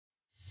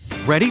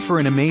Ready for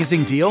an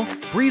amazing deal?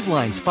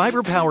 BreezeLine's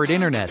fiber-powered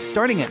internet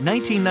starting at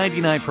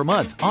 $19.99 per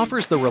month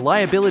offers the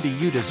reliability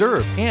you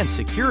deserve and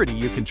security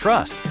you can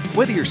trust.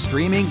 Whether you're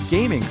streaming,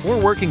 gaming, or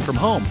working from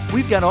home,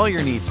 we've got all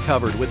your needs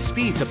covered with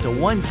speeds up to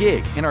 1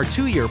 gig and our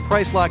 2-year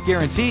price lock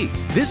guarantee.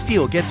 This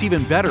deal gets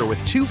even better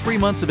with 2 free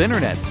months of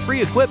internet,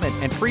 free equipment,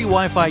 and free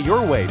Wi-Fi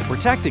your way to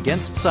protect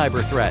against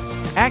cyber threats.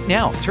 Act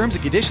now. Terms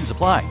and conditions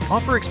apply.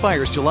 Offer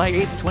expires July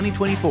 8th,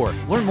 2024.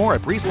 Learn more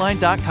at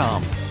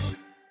breezeline.com.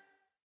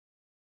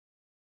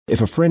 If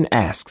a friend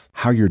asks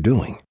how you're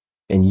doing,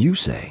 and you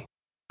say,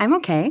 I'm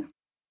okay.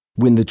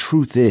 When the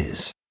truth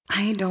is,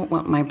 I don't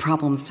want my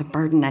problems to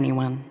burden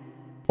anyone.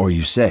 Or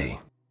you say,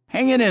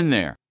 hang it in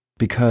there.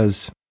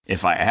 Because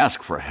if I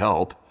ask for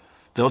help,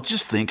 they'll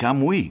just think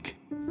I'm weak.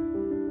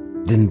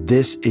 Then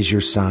this is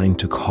your sign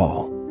to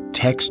call,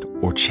 text,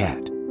 or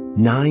chat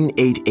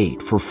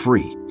 988 for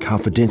free,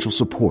 confidential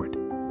support.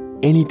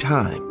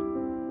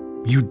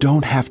 Anytime. You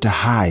don't have to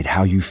hide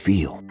how you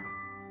feel.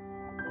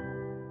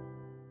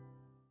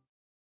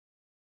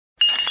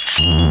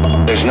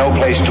 There's no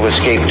place to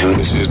escape to.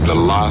 This is the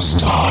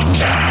Lost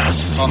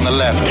Podcast. On the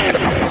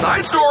left.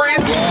 Side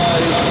stories.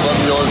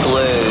 From your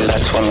glade.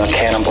 That's when the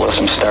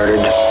cannibalism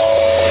started.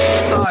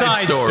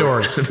 Side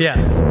stories.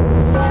 Yes.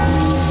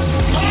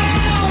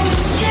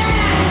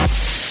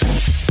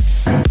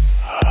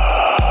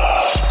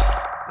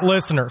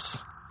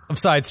 Listeners of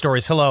Side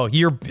Stories, hello.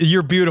 You're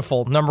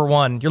beautiful, number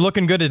one. You're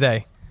looking good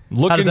today.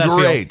 Looking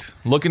great.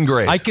 Looking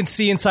great. I can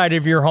see inside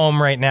of your home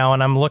right now,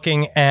 and I'm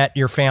looking at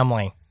your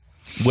family.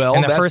 Well,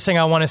 and the first thing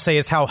I want to say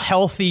is how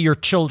healthy your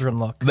children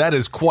look. That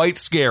is quite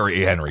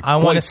scary, Henry. I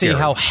want to see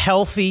how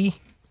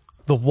healthy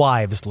the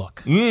wives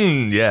look.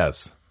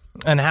 Yes.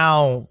 And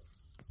how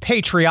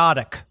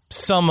patriotic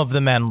some of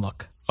the men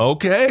look.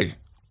 Okay.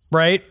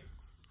 Right?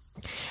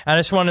 I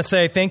just want to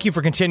say thank you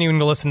for continuing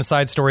to listen to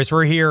Side Stories.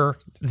 We're here.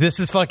 This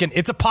is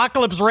it's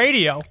Apocalypse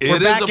Radio. We're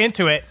back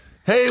into it.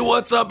 Hey,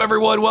 what's up,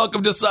 everyone?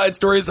 Welcome to Side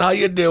Stories. How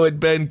you doing?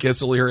 Ben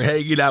Kissel here,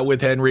 hanging out with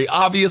Henry.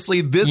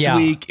 Obviously, this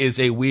week is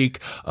a week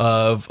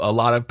of a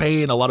lot of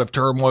pain, a lot of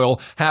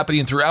turmoil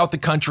happening throughout the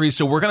country.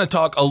 So we're going to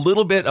talk a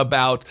little bit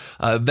about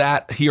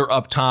that here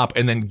up top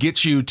and then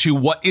get you to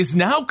what is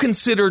now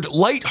considered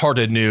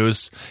lighthearted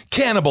news,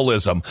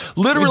 cannibalism.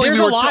 Literally, there's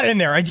a lot in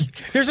there.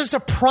 There's a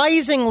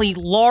surprisingly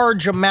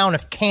large amount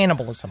of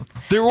cannibalism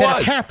that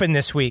has happened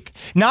this week.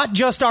 Not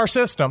just our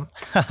system.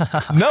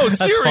 No,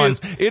 serious.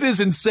 It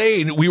is insane.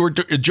 We were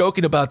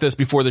joking about this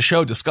before the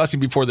show, discussing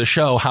before the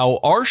show how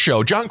our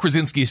show, John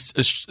Krasinski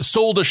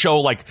sold a show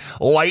like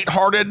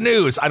lighthearted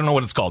news. I don't know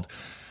what it's called.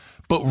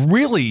 But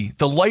really,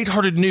 the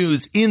lighthearted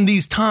news in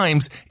these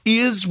times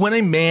is when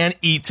a man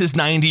eats his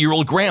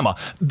 90-year-old grandma.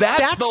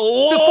 That's the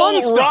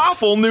fun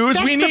raffle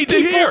news we need to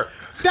hear.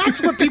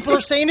 That's what people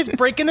are saying is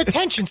breaking the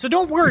tension. So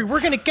don't worry,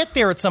 we're going to get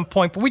there at some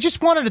point. But we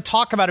just wanted to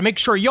talk about it, make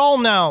sure y'all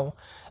know,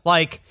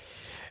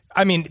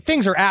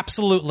 things are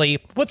absolutely,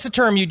 what's the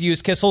term you'd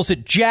use, Kissel? Is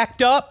it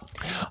jacked up?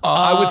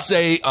 I would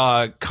say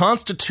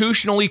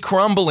constitutionally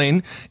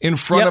crumbling in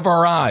front of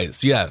our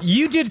eyes, yes.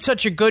 You did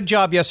such a good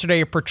job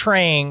yesterday of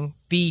portraying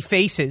the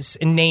faces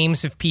and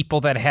names of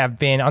people that have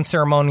been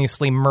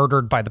unceremoniously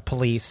murdered by the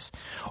police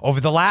over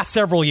the last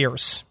several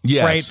years.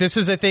 Yes. Right? This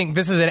is a thing.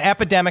 This is an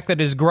epidemic that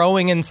is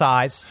growing in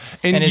size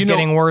and is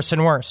getting worse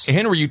and worse.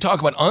 Henry, you talk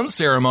about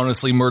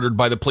unceremoniously murdered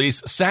by the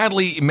police.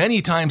 Sadly, many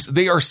times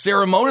they are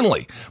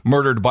ceremonially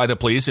murdered by the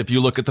police. If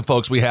you look at the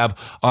folks we have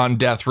on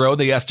death row,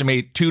 they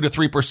estimate 2 to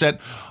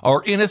 3%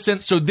 are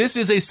innocent. So this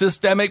is a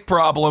systemic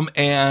problem.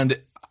 And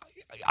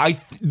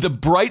the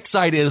bright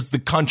side is the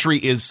country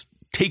is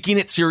taking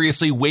it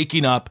seriously,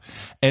 waking up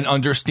and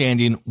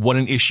understanding what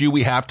an issue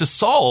we have to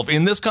solve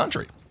in this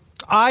country.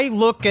 I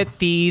look at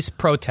these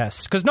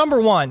protests because,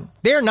 number one,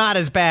 they're not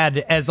as bad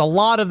as a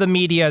lot of the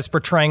media is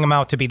portraying them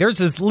out to be. There's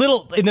this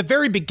little, in the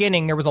very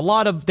beginning, there was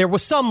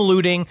some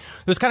looting.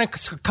 There was kind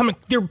of coming,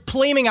 they're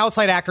blaming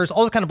outside actors,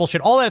 all that kind of bullshit.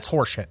 All that's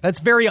horseshit.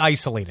 That's very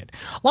isolated.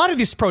 A lot of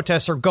these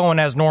protests are going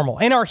as normal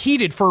and are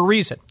heated for a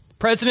reason.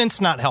 President's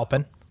not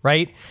helping.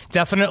 Right?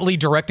 Definitely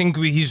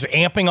he's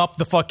amping up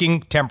the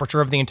fucking temperature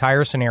of the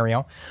entire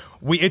scenario.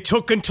 It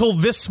took until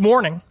this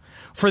morning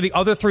for the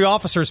other 3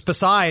 officers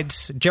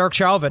besides Derek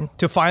Chauvin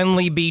to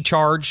finally be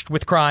charged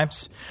with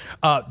crimes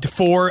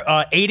for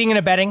aiding and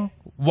abetting,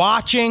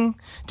 watching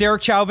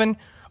Derek Chauvin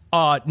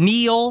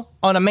kneel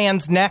on a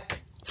man's neck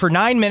for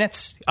 9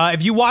 minutes.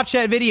 If you watch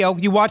that video,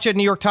 you watch it in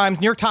New York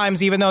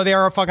Times, even though they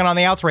are fucking on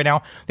the outs right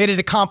now, they did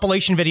a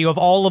compilation video of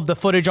all of the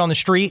footage on the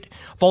street,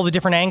 of all the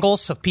different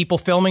angles of people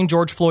filming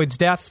George Floyd's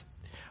death.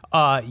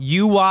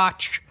 You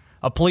watch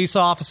a police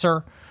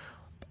officer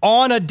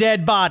on a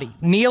dead body,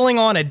 kneeling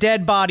on a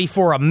dead body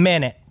for a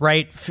minute,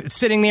 right?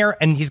 Sitting there,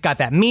 and he's got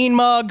that mean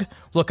mug,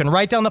 looking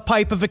right down the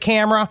pipe of a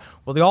camera.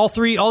 Well, all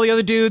the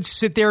other dudes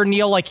sit there and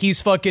kneel like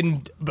he's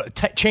fucking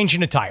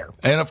changing a tire.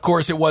 And of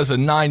course, it was a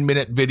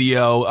 9-minute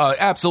video,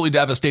 absolutely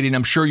devastating.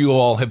 I'm sure you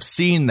all have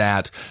seen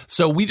that.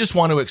 So we just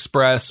want to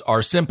express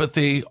our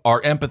sympathy,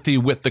 our empathy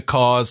with the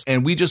cause,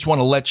 and we just want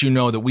to let you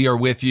know that we are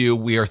with you.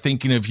 We are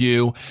thinking of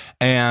you,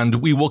 and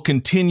we will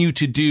continue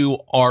to do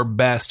our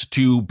best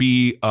to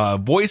be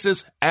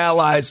voices,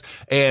 allies,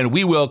 and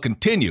we will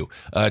continue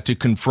to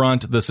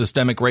confront the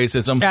systemic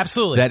racism.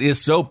 Absolutely. That is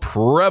so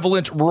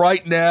prevalent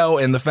right now,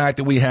 and the fact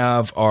that we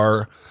have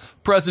our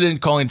president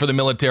calling for the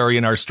military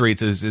in our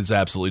streets is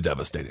absolutely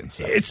devastating.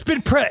 So. It's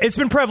been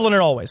prevalent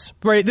always,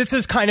 right? This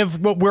is kind of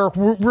what we're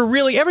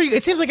really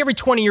it seems like every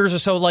 20 years or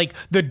so, like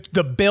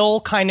the bill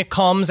kind of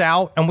comes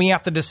out and we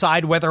have to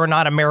decide whether or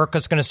not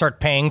America's going to start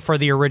paying for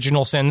the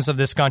original sins of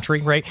this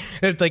country, right?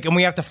 Like, and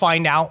we have to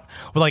find out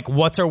like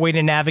what's our way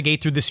to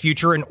navigate through this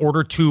future in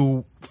order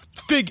to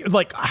figure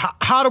like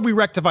how do we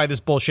rectify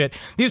this bullshit?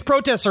 These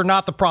protests are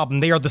not the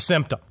problem; they are the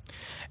symptom,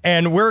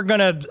 and we're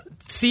gonna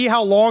see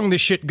how long this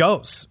shit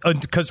goes,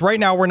 because right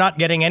now we're not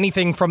getting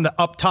anything from the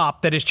up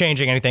top that is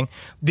changing anything.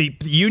 The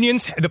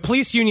unions, the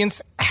police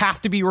unions,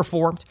 have to be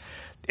reformed.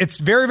 It's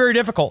very, very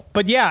difficult.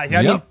 But yeah,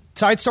 I mean,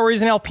 Side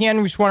Stories and LPN,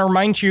 we just want to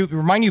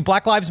remind you,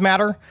 Black Lives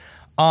Matter.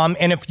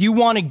 And if you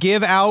want to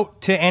give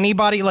out to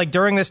anybody, like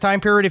during this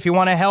time period, if you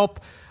want to help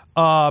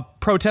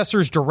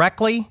protesters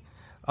directly,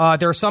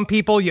 there are some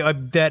people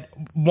that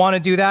want to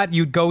do that.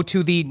 You'd go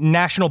to the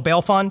National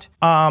Bail Fund,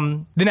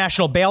 the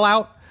National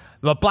Bailout.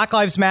 The Black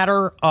Lives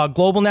Matter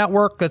Global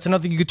Network, that's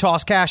another, you could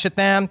toss cash at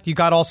them. You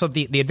got also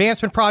the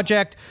Advancement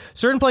Project,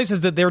 certain places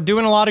that they're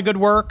doing a lot of good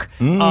work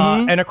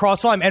and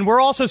across the line. And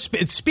we're also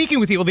speaking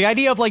with people, the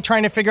idea of like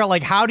trying to figure out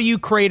like how do you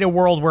create a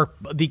world where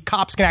the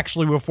cops can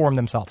actually reform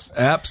themselves?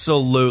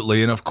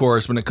 Absolutely. And of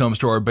course, when it comes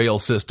to our bail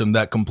system,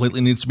 that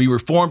completely needs to be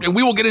reformed. And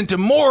we will get into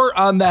more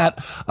on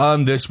that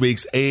on this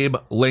week's Abe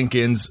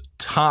Lincoln's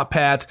Top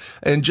Hat.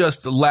 And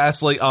just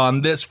lastly on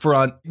this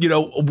front, you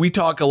know, we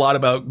talk a lot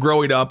about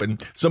growing up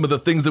and some of the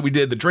things that we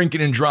did, the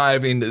drinking and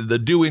driving, the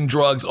doing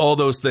drugs, all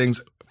those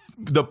things.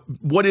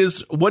 What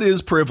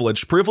is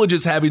privilege? Privilege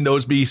is having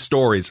those be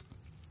stories.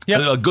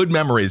 Yep. Good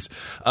memories.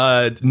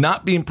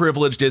 Not being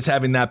privileged is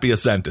having that be a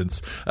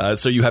sentence.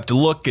 So you have to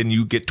look and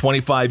you get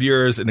 25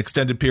 years, an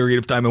extended period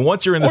of time. And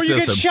once you're in the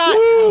system, get shot.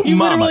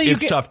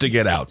 It's tough to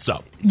get out.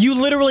 So you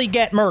literally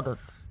get murdered.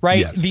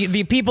 Right? Yes.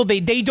 The people,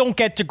 they don't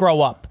get to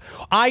grow up.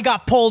 I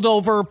got pulled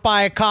over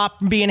by a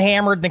cop being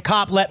hammered and the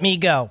cop let me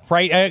go.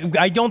 Right?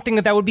 I don't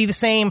think that would be the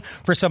same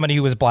for somebody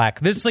who is black.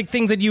 This is like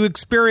things that you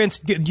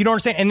experience, you don't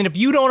understand. And then if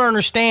you don't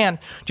understand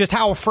just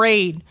how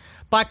afraid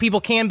black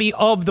people can be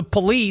of the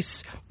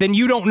police, then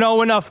you don't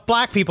know enough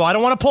black people. I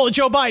don't want to pull a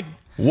Joe Biden.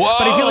 Whoa.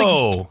 But I feel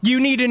like you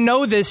need to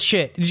know this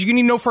shit. You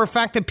need to know for a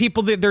fact that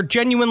people, they're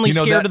genuinely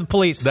scared of the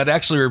police. That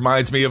actually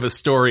reminds me of a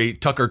story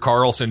Tucker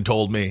Carlson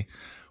told me.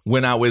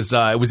 When I was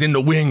in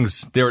the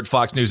wings there at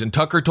Fox News, and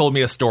Tucker told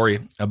me a story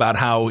about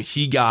how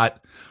he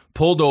got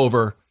pulled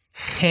over,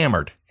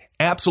 hammered,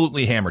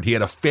 absolutely hammered. He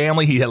had a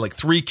family. He had like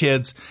 3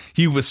 kids.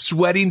 He was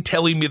sweating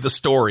telling me the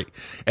story.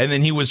 And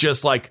then he was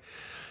just like,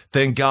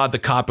 thank God the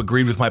cop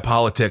agreed with my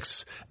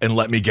politics and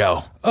let me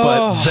go.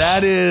 But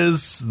that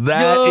is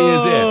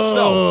it.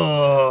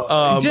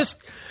 So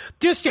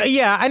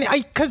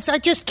because I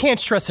just can't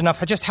stress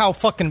enough just how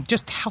fucking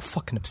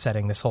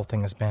upsetting this whole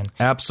thing has been.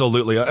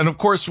 Absolutely. And of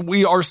course,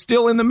 we are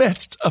still in the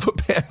midst of a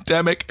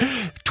pandemic.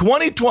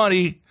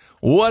 2020.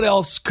 What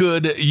else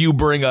could you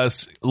bring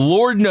us?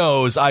 Lord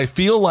knows, I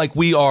feel like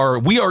we are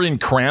in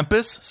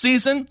Krampus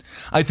season.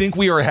 I think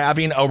we are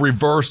having a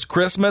reversed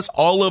Christmas.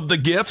 All of the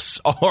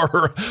gifts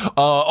are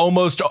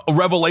almost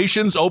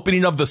revelations,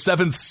 opening of the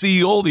 7th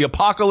seal, the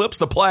apocalypse,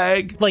 the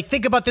plague. Like,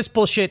 think about this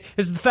bullshit,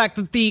 is the fact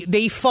that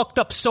they fucked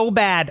up so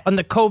bad on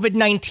the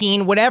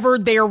COVID-19, whatever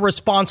their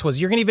response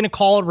was. You're going to even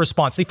call it a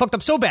response. They fucked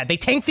up so bad. They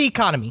tanked the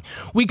economy.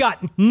 We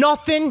got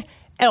nothing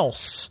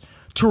else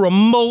to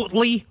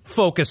remotely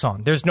focus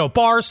on. There's no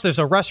bars, there's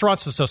no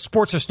restaurants, there's no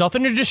sports, there's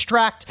nothing to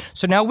distract.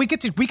 So now we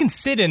can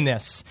sit in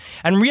this,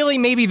 and really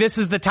maybe this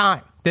is the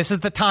time. This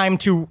is the time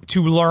to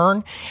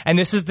learn, and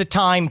this is the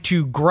time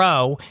to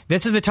grow.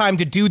 This is the time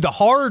to do the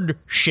hard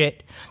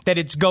shit that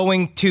it's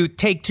going to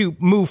take to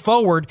move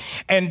forward.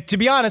 And to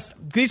be honest,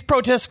 these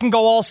protests can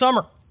go all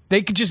summer.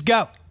 They could just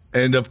go.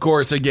 And of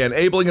course, again,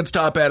 Abe Lincoln's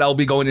Top Hat, I'll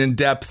be going in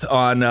depth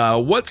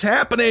on what's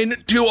happening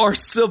to our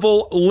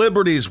civil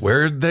liberties.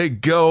 Where'd they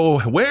go?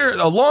 Where,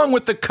 along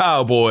with the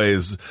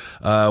cowboys,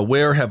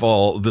 where have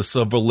all the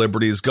civil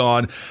liberties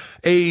gone?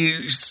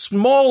 a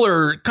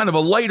smaller, kind of a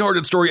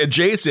lighthearted story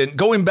adjacent,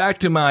 going back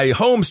to my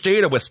home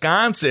state of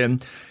Wisconsin,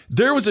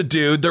 there was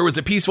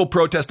a peaceful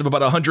protest of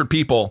about 100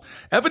 people.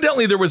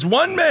 Evidently, there was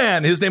one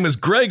man, his name is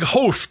Greg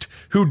Hoft,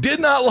 who did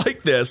not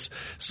like this.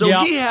 So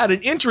he had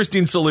an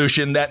interesting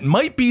solution that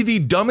might be the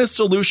dumbest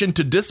solution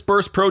to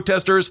disperse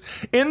protesters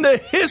in the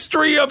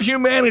history of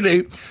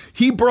humanity.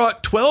 He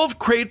brought 12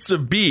 crates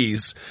of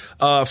bees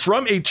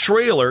from a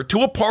trailer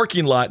to a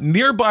parking lot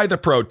nearby the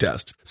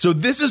protest. So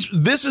this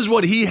is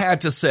what he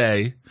had to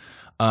say.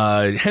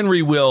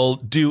 Henry will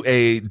do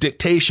a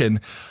dictation.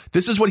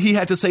 This is what he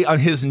had to say on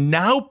his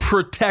now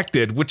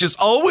protected, which is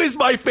always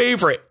my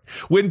favorite.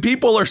 When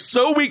people are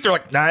so weak, they're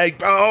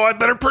like, I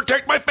better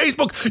protect my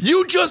Facebook.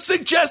 You just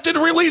suggested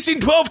releasing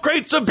 12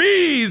 crates of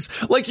bees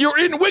like you're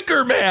in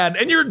Wicker Man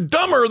and you're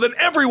dumber than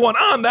everyone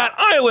on that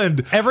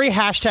island. Every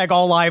hashtag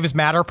All Lives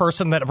Matter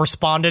person that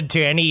responded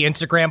to any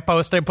Instagram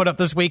post I put up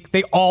this week,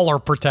 they all are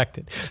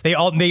protected. They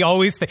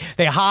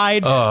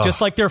hide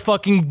just like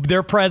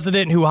their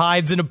president who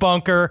hides in a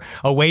bunker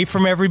away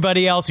from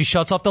everybody else. He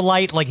shuts off the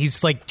light like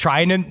he's like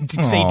trying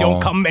to say, don't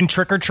come and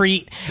trick or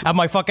treat at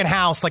my fucking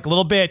house like a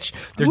little bitch.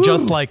 They're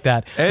just like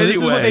that. So this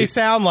is what they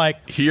sound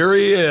like. Here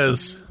he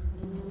is.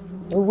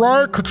 The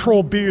riot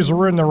control bees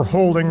are in their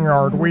holding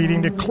yard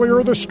waiting to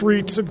clear the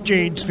streets of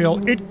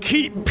Jadesville and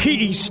keep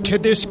peace to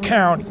this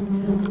county.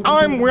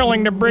 I'm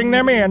willing to bring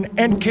them in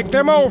and kick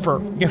them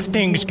over if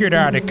things get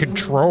out of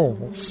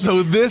control.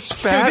 So this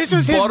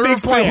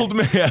butter-filled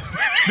man.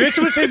 This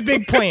was his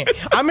big plan.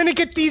 I'm going to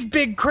get these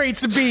big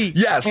crates of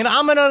bees. Yes. And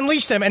I'm going to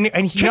unleash them. And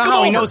you know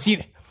how he knows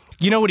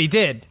you know what he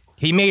did?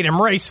 He made him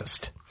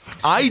racist.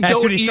 That's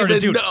what he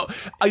started doing.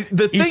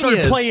 He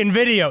started playing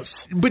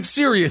videos. But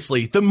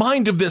seriously, the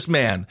mind of this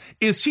man,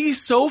 is he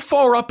so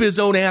far up his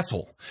own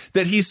asshole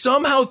that he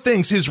somehow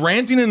thinks his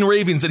ranting and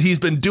ravings that he's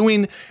been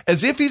doing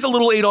as if he's a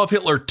little Adolf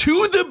Hitler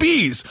to the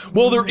bees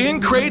while they're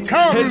in crates?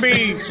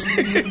 Bees!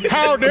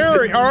 How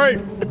dare you? All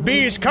right,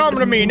 bees, come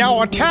to me.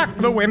 Now attack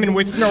the women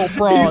with no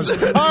bras.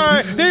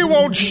 They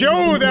won't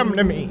show them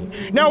to me.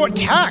 Now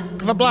attack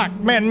the black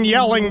men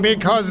yelling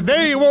because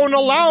they won't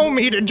allow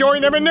me to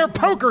join them in their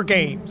poker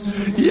games.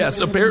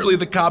 Yes, apparently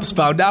the cops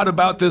found out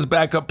about this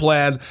backup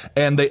plan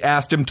and they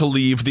asked him to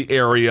leave the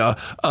area.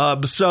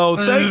 So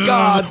thank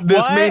God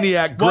this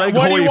maniac, Greg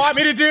What do you Hoyt, want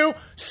me to do?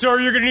 Sir,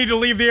 you're going to need to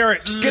leave the area.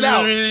 Just get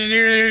out.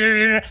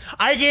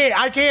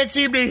 I can't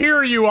seem to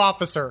hear you,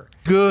 officer.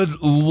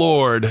 Good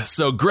Lord.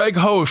 So Greg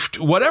Hoft,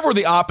 whatever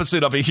the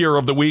opposite of a hero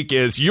of the week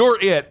is, you're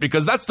it,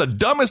 because that's the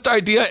dumbest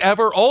idea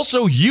ever.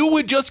 Also, you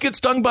would just get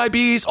stung by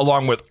bees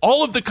along with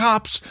all of the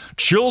cops,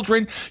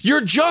 children.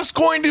 You're just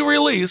going to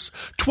release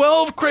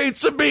 12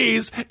 crates of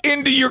bees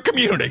into your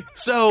community.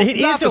 So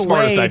not the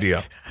smartest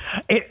idea.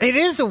 It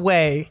is a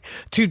way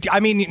to,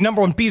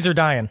 number one, bees are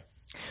dying.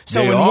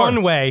 So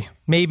one way,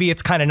 maybe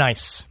it's kind of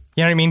nice.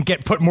 You know what I mean?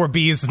 Put more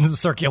bees in the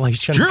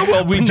circulation. Sure.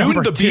 Well,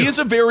 the bee is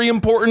a very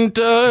important.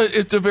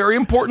 It's a very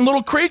important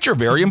little creature,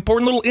 very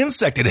important little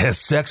insect. It has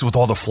sex with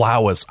all the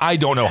flowers. I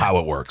don't know how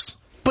it works,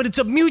 but it's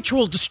a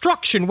mutual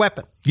destruction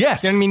weapon.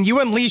 Yes. You know what I mean,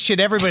 you unleash it,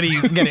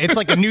 everybody's gonna. It's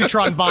like a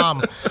neutron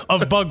bomb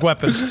of bug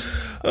weapons.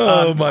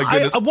 Oh my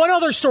goodness! One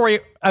other story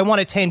I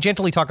want to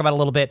tangentially talk about a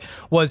little bit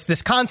was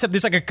this concept.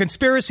 There's like a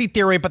conspiracy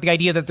theory about the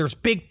idea that there's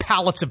big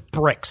pallets of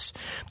bricks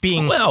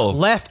being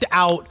left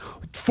out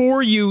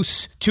for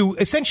use to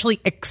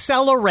essentially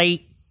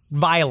accelerate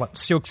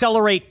violence, to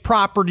accelerate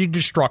property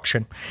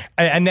destruction,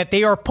 and that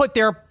they are put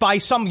there by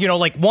some,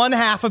 like one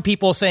half of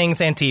people saying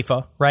it's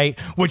Antifa, right?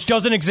 Which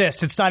doesn't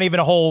exist. It's not even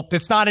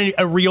it's not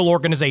a real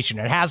organization.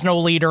 It has no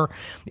leader.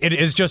 It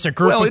is just a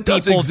group of people. Well, it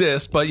does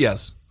exist, but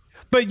yes.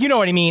 But you know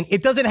what I mean?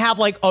 It doesn't have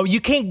it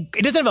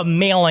doesn't have a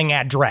mailing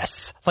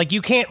address. Like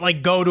you can't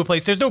go to a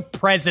place. There's no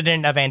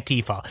president of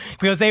Antifa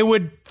because they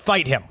would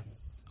fight him.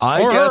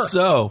 I guess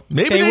so.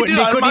 Maybe they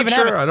do. I'm not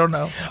sure. I don't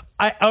know.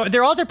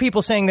 There are other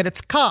people saying that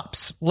it's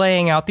cops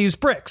laying out these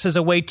bricks as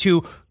a way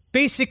to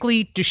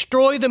basically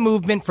destroy the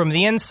movement from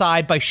the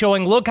inside by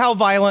showing, look how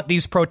violent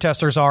these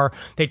protesters are.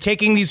 They're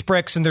taking these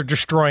bricks and they're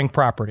destroying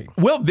property.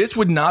 Well, this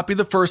would not be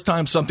the first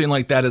time something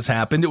like that has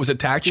happened. It was a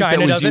tactic that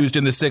was used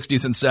in the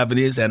 60s and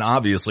 70s, and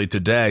obviously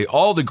today.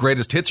 All the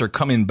greatest hits are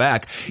coming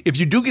back. If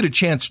you do get a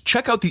chance,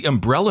 check out the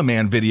Umbrella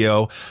Man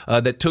video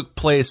that took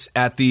place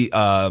at the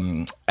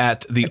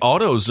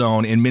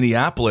AutoZone in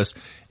Minneapolis.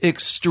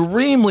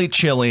 Extremely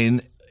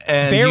chilling,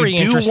 and very you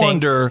do interesting.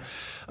 wonder.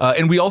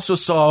 And we also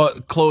saw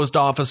closed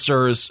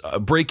officers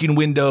breaking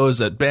windows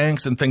at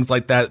banks and things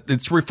like that.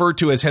 It's referred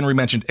to, as Henry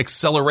mentioned,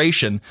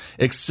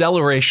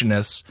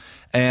 accelerationists.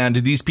 And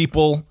these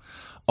people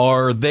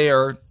are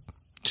there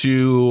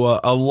to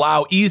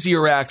allow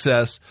easier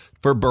access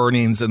for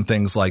burnings and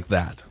things like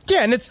that. Yeah,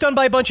 and it's done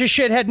by a bunch of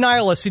shithead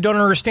nihilists who don't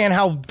understand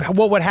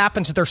what would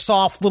happen to their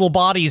soft little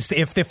bodies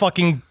if the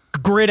fucking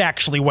grid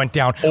actually went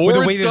down, or the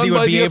way it's that done they would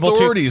by be the able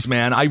authorities,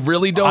 man. I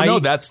really don't know.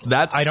 That's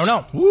I don't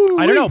know.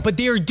 Woo-wee. I don't know, but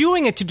they are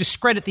doing it to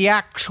discredit the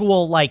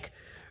actual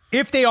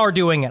If they are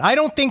doing it. I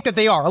don't think that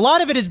they are. A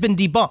lot of it has been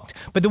debunked.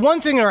 But the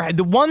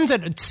ones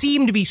that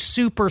seem to be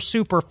super,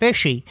 super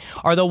fishy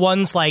are the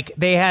ones like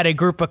they had a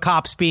group of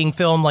cops being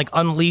filmed like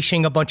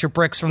unleashing a bunch of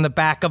bricks from the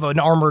back of an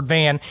armored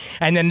van.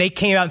 And then they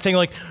came out and saying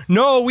like,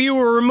 no, we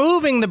were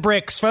removing the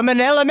bricks from an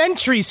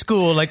elementary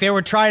school. Like they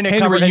were trying to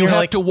cover it. You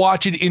have to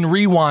watch it in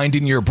rewind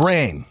in your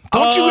brain.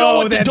 Don't you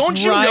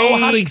know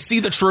how to see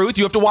the truth?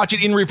 You have to watch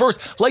it in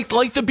reverse, like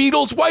the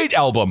Beatles' White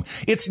Album.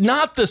 It's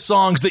not the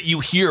songs that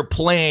you hear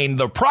playing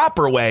the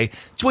proper way.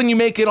 It's when you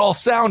make it all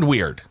sound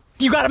weird.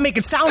 You got to make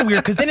it sound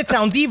weird because then it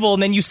sounds evil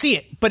and then you see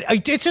it. But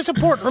it's just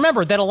important.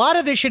 Remember that a lot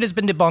of this shit has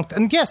been debunked.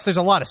 And yes, there's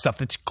a lot of stuff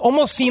that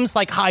almost seems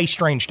like high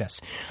strangeness.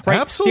 Right?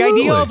 Absolutely.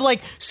 The idea of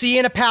like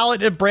seeing a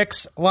pallet of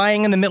bricks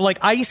lying in the middle, like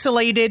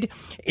isolated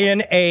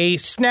in a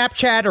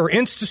Snapchat or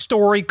Insta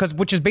story,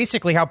 which is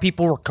basically how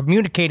people were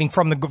communicating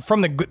from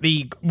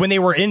the when they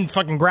were in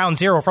fucking ground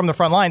zero from the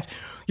front lines.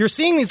 You're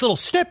seeing these little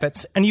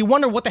snippets and you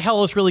wonder what the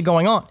hell is really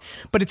going on.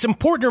 But it's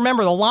important to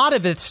remember that a lot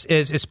of it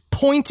is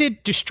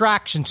pointed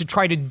distraction to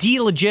try to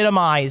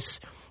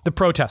delegitimize the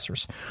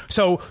protesters.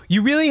 So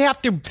you really have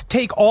to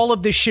take all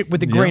of this shit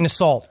with a grain of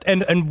salt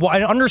and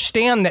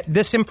understand that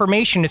this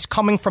information is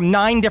coming from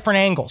 9 different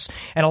angles.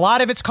 And a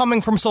lot of it's coming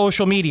from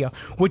social media,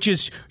 which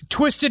is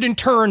twisted and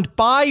turned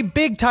by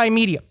big time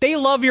media. They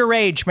love your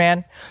rage,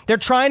 man. They're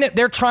trying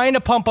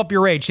to pump up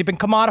your rage. They've been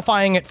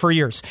commodifying it for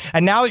years.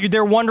 And now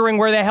they're wondering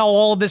where the hell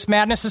all of this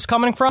madness is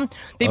coming from.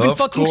 They've been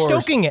fucking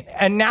stoking it.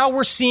 And now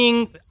we're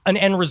seeing an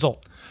end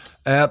result.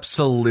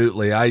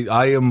 Absolutely.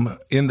 I am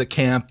in the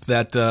camp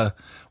that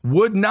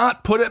would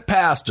not put it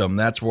past them.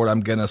 That's what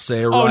I'm going to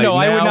say right now. Oh, no,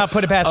 I would not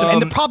put it past them. And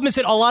the problem is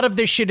that a lot of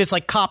this shit is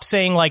like cops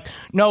saying like,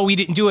 no, we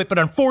didn't do it. But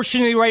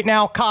unfortunately right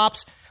now,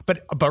 cops,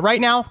 but right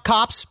now,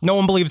 cops, no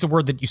one believes a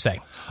word that you say.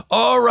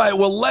 All right.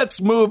 Well,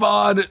 let's move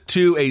on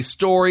to a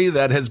story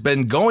that has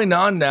been going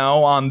on now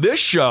on this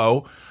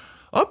show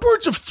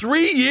upwards of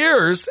 3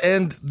 years.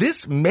 And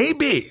this may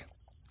be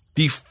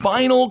the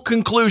final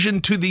conclusion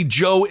to the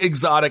Joe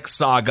Exotic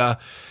saga.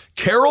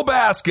 Carole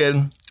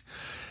Baskins,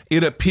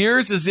 it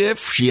appears as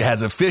if she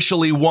has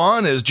officially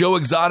won as Joe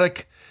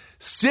Exotic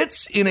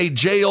sits in a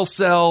jail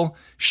cell.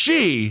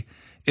 She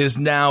is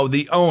now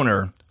the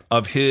owner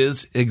of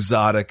his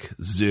exotic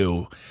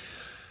zoo.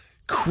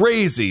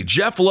 Crazy.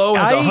 Jeff Lowe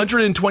has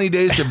 120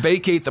 days to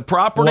vacate the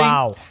property.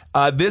 Wow.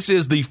 This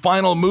is the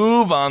final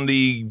move on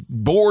the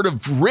board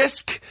of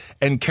risk,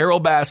 and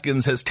Carole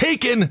Baskins has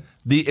taken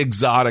the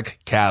exotic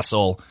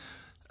castle.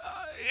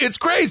 It's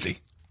crazy.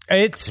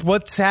 It's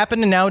what's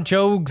happened, and now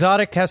Joe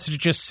Exotic has to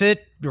just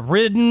sit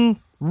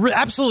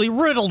absolutely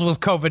riddled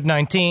with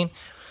COVID-19,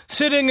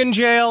 sitting in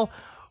jail,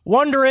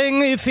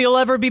 wondering if he'll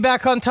ever be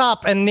back on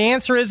top. And the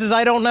answer is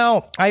I don't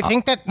know. I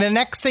think that the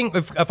next thing,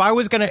 if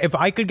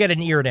I could get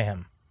an ear to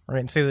him, right,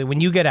 and say that when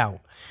you get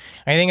out,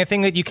 I think a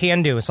thing that you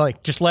can do is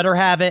like just let her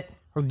have it.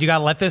 Or you got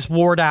to let this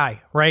war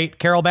die, right?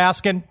 Carole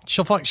Baskins,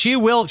 she's going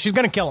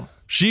to kill him.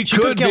 She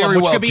could very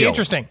well, which could be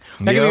interesting.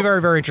 That could be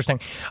very, very interesting.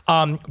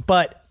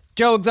 But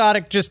Joe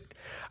Exotic,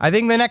 I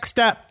think the next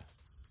step,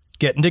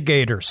 get into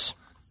gators.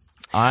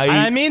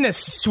 I mean this.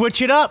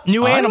 Switch it up.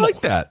 New animal. I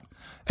like that.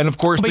 And of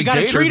course, the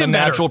gator, the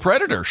natural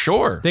predator.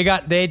 Sure.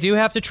 They do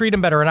have to treat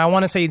them better. And I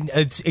want to say,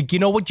 you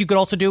know what you could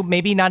also do?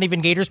 Maybe not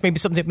even gators. Maybe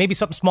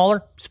something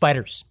smaller.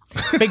 Spiders.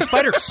 Big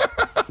spiders.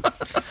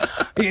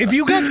 If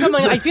you got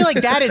something, I feel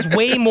like that is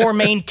way more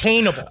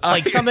maintainable.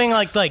 Like something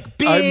like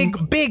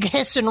big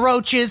hissing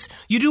roaches.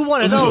 You do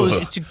one of those.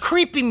 It's a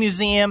creepy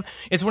museum.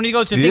 It's when you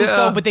go to things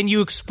go, but then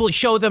you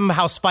show them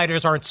how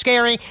spiders aren't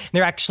scary.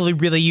 They're actually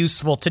really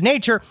useful to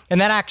nature,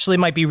 and that actually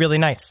might be really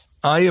nice.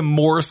 I am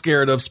more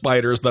scared of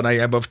spiders than I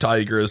am of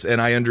tigers, and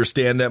I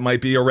understand that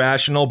might be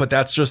irrational, but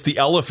that's just the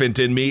elephant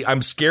in me.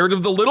 I'm scared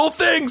of the little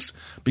things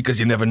because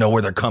you never know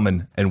where they're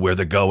coming and where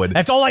they're going.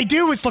 That's all I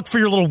do is look for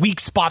your little weak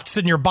spots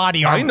in your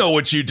body armor. I know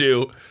what you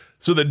do.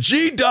 So the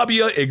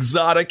GW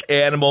Exotic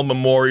Animal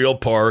Memorial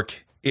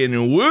Park in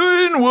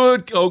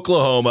Wynwood,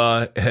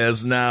 Oklahoma,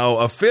 has now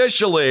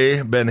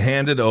officially been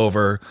handed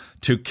over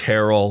to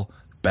Carole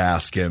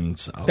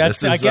Baskins. I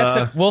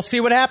guess we'll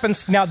see what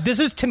happens. Now, this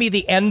is to me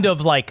the end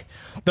of like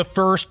the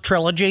first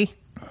trilogy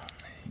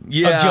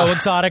of Joe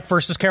Exotic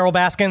versus Carole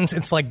Baskins.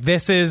 It's like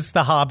this is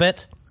The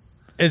Hobbit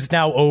is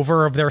now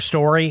over of their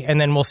story, and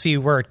then we'll see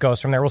where it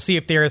goes from there. We'll see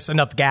if there's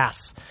enough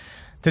gas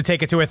to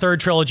take it to a third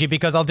trilogy,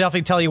 because I'll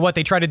definitely tell you what,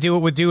 they try to do it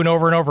with Dune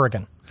over and over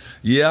again.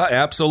 Yeah,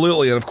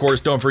 absolutely. And of course,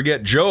 don't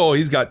forget Joe,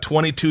 he's got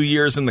 22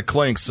 years in the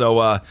clink.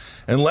 So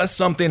unless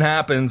something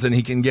happens and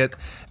he can get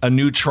a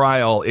new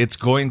trial, it's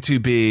going to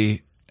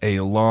be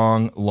a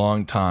long,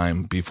 long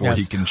time before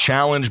he can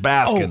challenge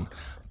Baskin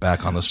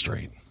back on the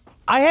street.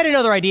 I had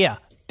another idea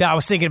that I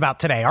was thinking about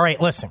today. All right,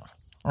 listen.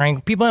 All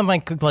right, people have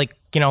like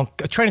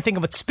trying to think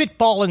about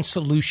spitballing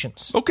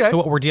solutions to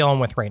what we're dealing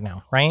with right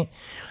now, right?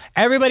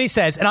 Everybody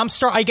says, and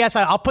I guess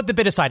I'll put the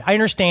bit aside. I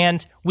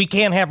understand we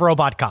can't have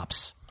robot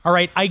cops. All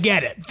right, I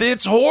get it.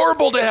 It's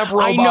horrible to have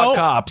robot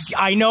cops.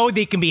 I know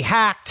they can be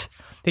hacked.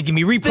 They can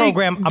be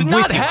reprogrammed. I'm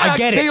with you. I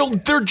get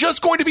it. They're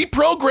just going to be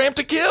programmed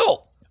to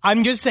kill.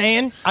 I'm just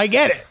saying, I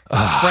get it,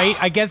 right?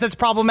 I guess it's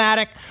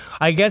problematic.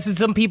 I guess that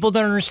some people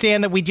don't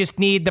understand that we just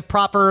need the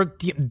proper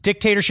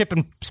dictatorship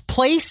in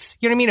place.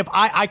 You know what I mean? If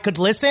I could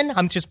listen,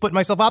 I'm just putting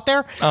myself out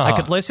there. I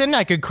could listen.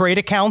 I could create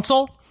a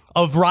council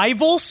of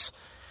rivals,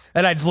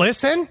 and I'd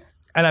listen,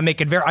 and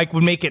I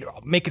would make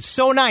it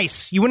so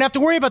nice. You wouldn't have to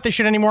worry about this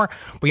shit anymore.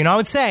 But I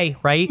would say,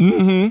 right?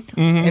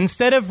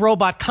 Instead of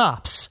robot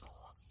cops,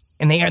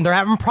 and they're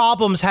having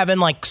problems having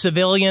like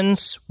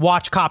civilians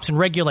watch cops and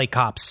regulate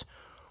cops.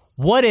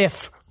 What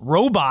if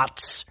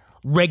robots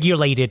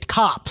regulated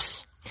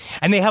cops?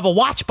 And they have a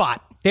watch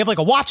bot. They have like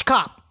a watch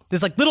cop.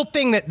 There's like little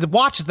thing that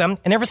watches them,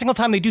 and every single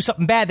time they do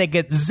something bad, they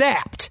get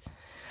zapped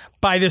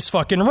by this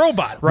fucking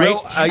robot, right?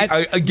 Well,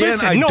 I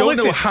don't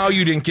know how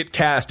you didn't get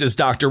cast as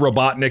Dr.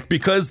 Robotnik,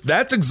 because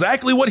that's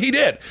exactly what he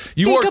did.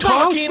 You are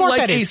talking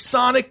like a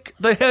Sonic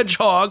the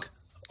Hedgehog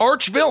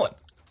arch villain.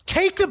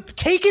 Take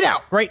it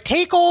out, right?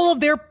 Take all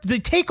of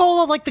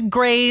like the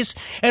grays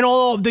and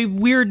all of the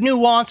weird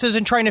nuances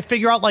and trying to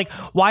figure out like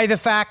why the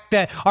fact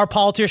that our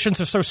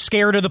politicians are so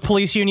scared of the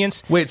police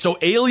unions. Wait, so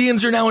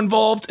aliens are now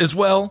involved as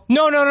well?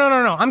 No.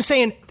 I'm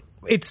saying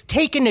it's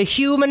taken a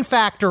human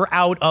factor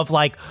out of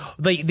like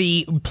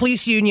the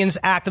police unions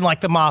acting like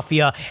the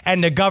mafia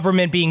and the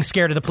government being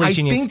scared of the police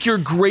unions. I think you're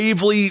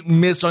gravely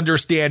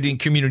misunderstanding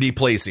community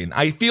policing.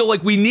 I feel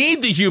like we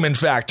need the human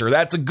factor.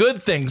 That's a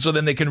good thing, so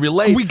then they can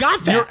relate. We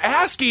got that.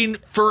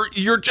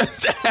 You're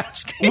just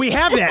asking. We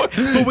have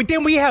that. But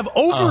then we have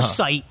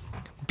oversight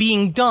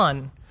being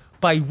done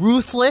by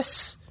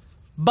ruthless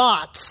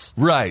bots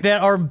that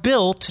are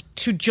built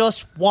to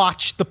just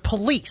watch the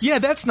police. Yeah,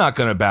 that's not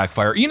going to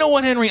backfire. You know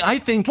what, Henry? I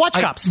think watch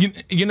cops.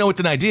 You know,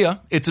 it's an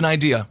idea. It's an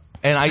idea,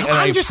 and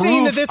I'm just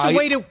saying that there's a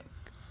way to,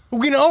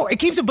 it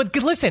keeps it. But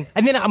listen,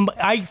 and then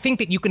I think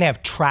that you can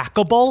have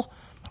trackable.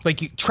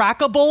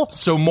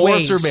 So more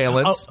ways.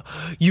 Surveillance.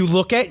 You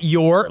look at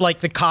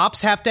the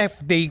cops have to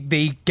they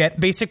get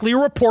basically a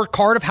report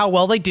card of how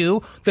well they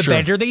do. The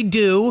better they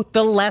do,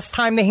 the less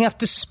time they have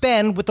to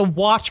spend with a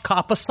watch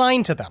cop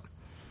assigned to them.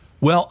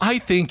 Well, I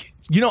think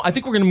we're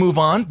going to move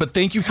on, but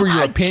thank you for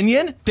your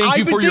opinion. Thank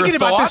you for your thoughts. I've been thinking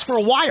about this for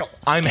a while.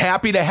 I'm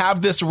happy to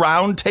have this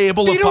round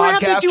table of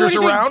podcasters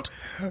around.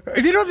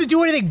 They don't have to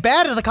do anything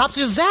bad, and the cops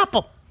just zap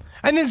them.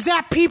 And then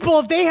zap people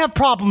if they have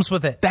problems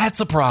with it. That's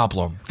a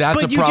problem.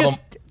 But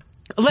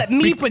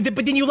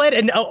then you let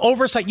an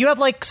oversight. You have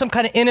like some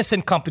kind of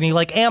innocent company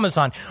like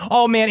Amazon.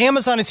 Oh man,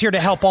 Amazon is here to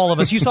help all of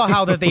us. You saw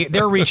how that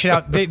they're reaching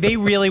out. They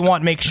really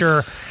want to make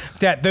sure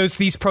that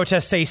these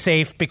protests stay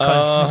safe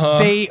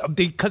because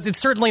because it's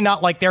certainly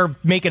not like they're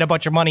making a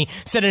bunch of money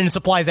sending in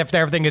supplies after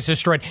everything is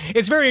destroyed.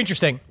 It's very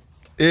interesting.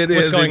 It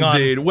is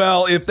indeed.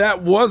 Well, if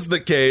that was the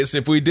case,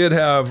 if we did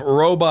have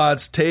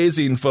robots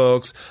tasing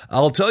folks,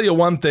 I'll tell you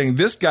one thing: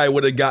 this guy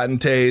would have gotten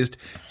tased.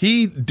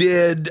 He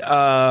committed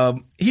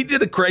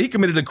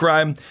a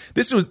crime.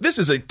 This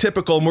is a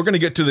typical, and we're going to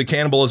get to the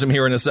cannibalism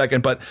here in a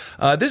second, but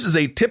this is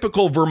a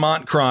typical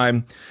Vermont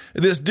crime.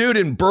 This dude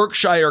in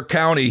Berkshire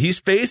County, he's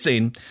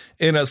facing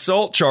an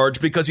assault charge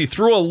because he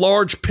threw a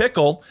large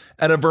pickle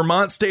at a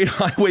Vermont State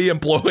Highway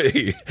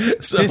employee.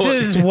 So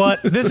this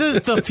is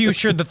the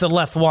future that the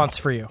left wants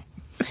for you.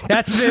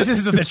 This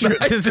is the truth.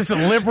 This is the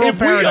liberal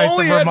paradise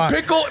of Vermont.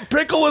 If we only had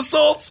pickle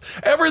assaults,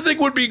 everything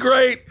would be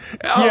great.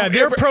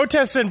 Their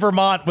protests in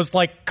Vermont was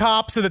like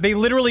cops, and that they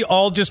literally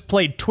all just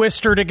played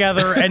Twister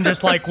together and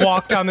just like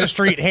walked down the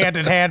street hand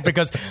in hand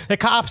because the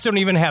cops don't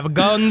even have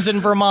guns in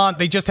Vermont.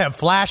 They just have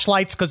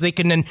flashlights because they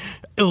can then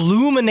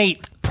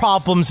illuminate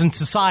problems in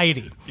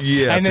society.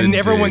 Yes, and then indeed.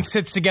 Everyone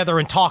sits together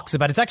and talks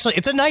about it.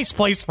 It's a nice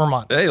place,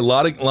 Vermont. Hey, a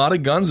lot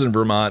of guns in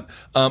Vermont.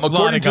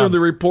 According to the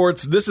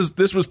reports, this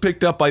was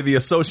picked up by the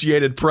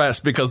Associated Press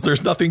because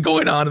there's nothing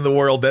going on in the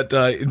world that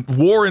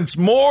warrants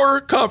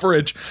more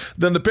coverage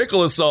than the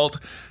pickle assault.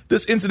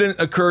 This incident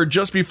occurred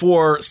just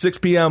before 6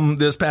 p.m.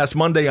 this past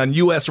Monday on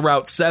U.S.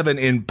 Route 7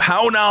 in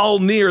Pownall,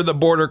 near the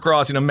border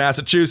crossing of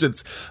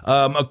Massachusetts.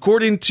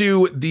 According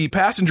to the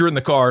passenger in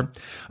the car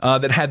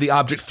that had the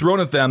object thrown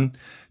at them,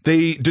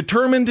 they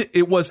determined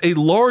it was a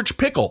large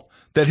pickle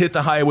that hit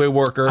the highway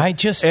worker,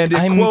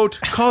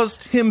 quote,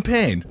 caused him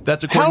pain.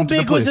 That's according to the police.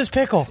 How big was this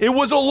pickle? It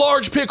was a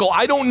large pickle.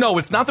 I don't know.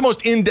 It's not the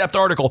most in-depth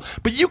article,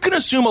 but you can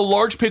assume a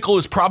large pickle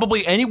is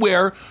probably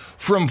anywhere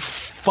from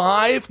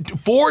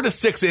 4 to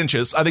 6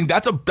 inches. I think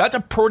that's a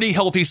pretty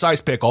healthy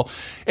size pickle.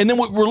 And then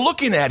what we're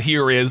looking at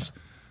here is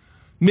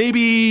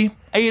maybe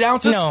 8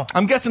 ounces. No,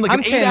 I'm guessing like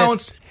an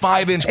 8-ounce,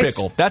 5-inch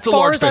pickle. That's a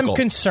large pickle. As far as I'm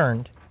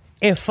concerned,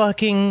 if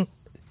fucking,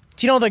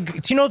 do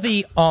you know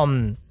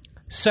the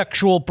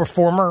sexual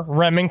performer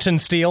Remington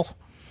Steele?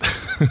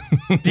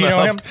 Do you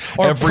know him?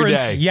 Or every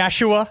Prince day.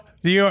 Yeshua?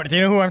 Do you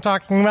know who I'm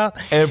talking about?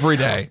 Every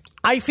day.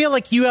 I feel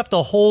like you have to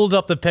hold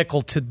up the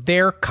pickle to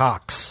their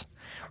cocks,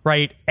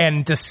 right,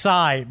 and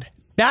decide.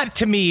 That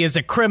to me is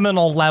a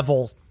criminal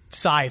level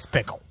size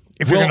pickle.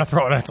 If you're going to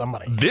throw it at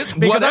somebody, Because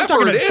I'm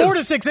talking about 4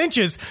 to 6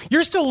 inches,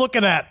 you're still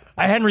looking at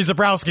a Henry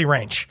Zebrowski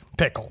range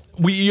pickle.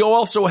 We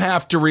also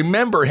have to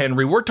remember,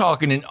 Henry, we're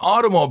talking an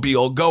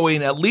automobile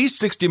going at least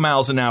 60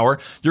 miles an hour.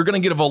 You're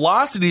going to get a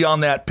velocity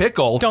on that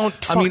pickle.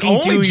 Only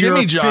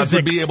Jimmy John's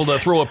would be able to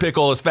throw a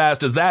pickle as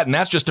fast as that, and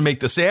that's just to make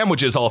the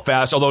sandwiches all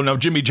fast. Although no,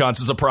 Jimmy John's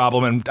is a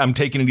problem, and I'm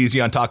taking it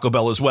easy on Taco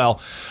Bell as well.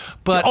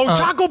 But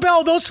Taco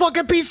Bell, those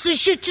fucking pieces of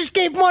shit just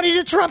gave money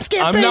to Trump's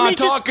campaign.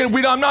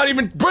 I'm not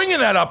even bringing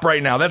that up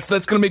right now. That's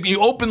going to make me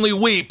openly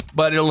weep,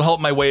 but it'll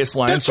help my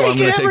waistline. So I'm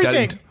going to take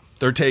that.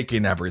 They're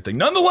taking everything.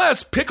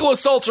 Nonetheless, pickle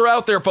assaults are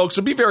out there, folks,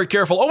 so be very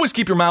careful. Always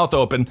keep your mouth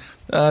open,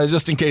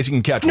 just in case you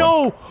can catch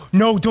one.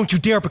 No, don't you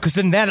dare, because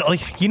then that,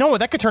 you know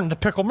what, that could turn into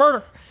pickle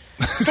murder.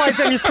 Slides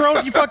on your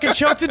throat, you fucking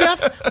choke to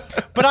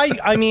death. But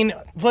I mean,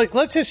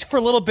 let's just for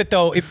a little bit,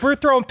 though, if we're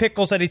throwing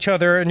pickles at each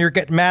other and you're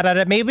getting mad at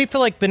it, maybe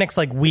for the next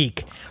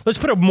week, let's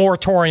put a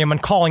moratorium on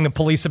calling the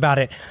police about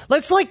it.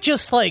 Let's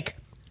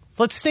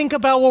let's think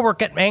about what we're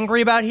getting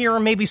angry about here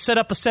and maybe set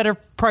up a set of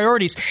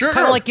priorities. Sure.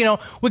 Kind of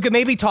we could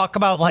maybe talk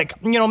about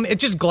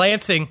just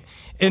glancing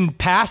in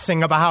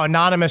passing about how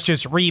Anonymous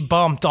just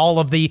rebumped all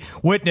of the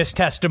witness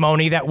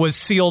testimony that was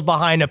sealed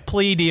behind a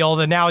plea deal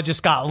that now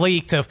just got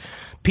leaked of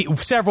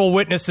several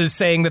witnesses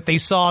saying that they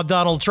saw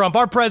Donald Trump,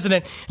 our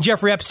president,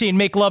 Jeffrey Epstein,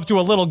 make love to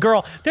a little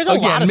girl. There's a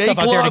lot of stuff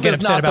out there to get upset about. Make love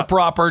is not the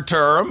proper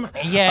term.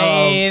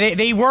 Yeah,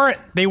 they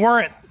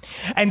weren't.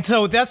 And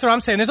so that's what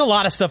I'm saying. There's a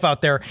lot of stuff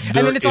out there. And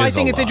then I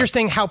think it's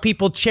interesting how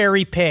people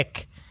cherry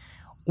pick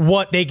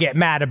what they get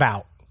mad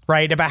about,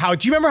 right?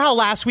 Do you remember how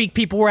last week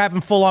people were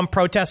having full on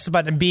protests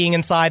about them being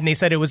inside and they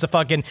said it was a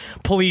fucking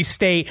police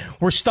state.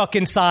 We're stuck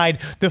inside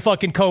the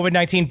fucking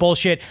COVID-19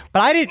 bullshit.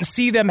 But I didn't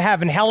see them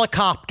having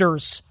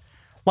helicopters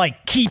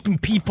keeping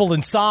people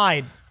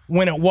inside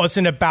when it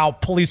wasn't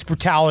about police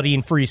brutality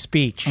and free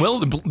speech. Well,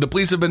 the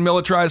police have been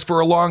militarized for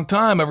a long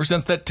time, ever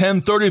since that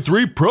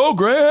 1033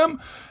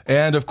 program.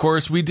 And, of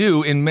course, we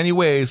do, in many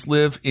ways,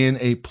 live in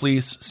a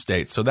police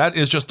state. So that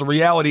is just the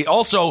reality.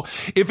 Also,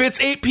 if it's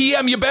 8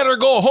 p.m., you better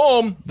go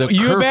home.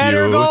 You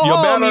better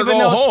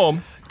go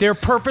home. They're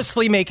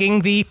purposely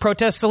making the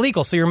protests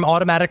illegal, so you're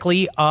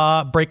automatically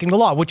breaking the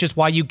law, which is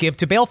why you give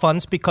to bail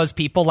funds, because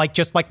people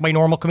just like my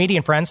normal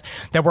comedian friends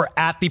that were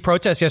at the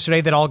protest yesterday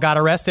that all got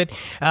arrested,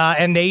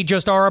 and they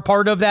just are a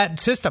part of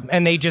that system,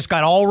 and they just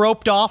got all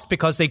roped off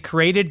because they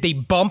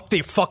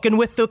fucking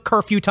with the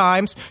curfew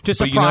times to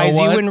surprise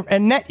you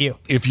and net you.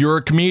 If you're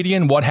a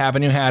comedian, what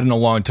haven't you had in a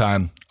long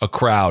time? A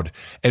crowd.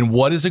 And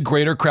what is a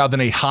greater crowd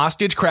than a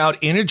hostage crowd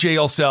in a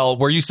jail cell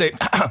where you say,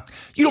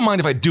 you don't mind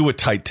if I do a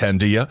tight 10,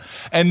 do you?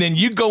 And then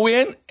you go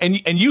in and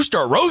you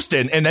start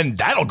roasting, and then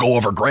that'll go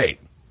over great.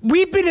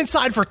 We've been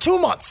inside for 2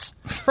 months,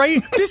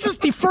 right? This is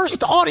the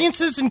first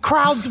audiences and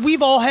crowds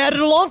we've all had in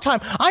a long time.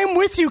 I'm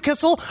with you,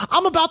 Kissel.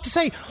 I'm about to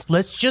say,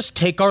 let's just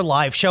take our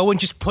live show and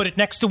just put it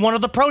next to one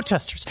of the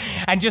protesters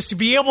and just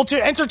be able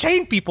to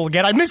entertain people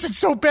again. I miss it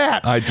so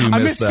bad. I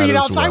miss that being as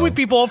outside well. with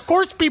people. Of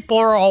course, people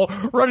are all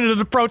running to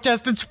the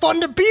protest. It's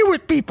fun to be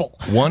with people.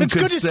 It's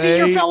good to see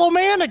your fellow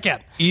man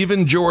again.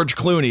 Even George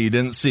Clooney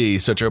didn't see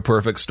such a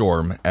perfect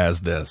storm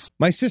as this.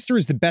 My sister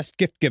is the best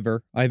gift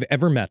giver I've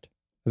ever met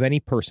of any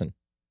person.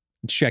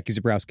 It's Jackie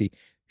Zebrowski.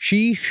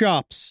 She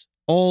shops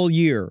all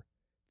year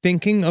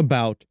thinking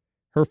about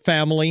her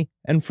family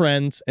and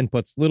friends and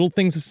puts little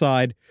things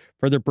aside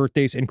for their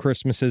birthdays and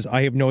Christmases.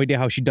 I have no idea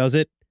how she does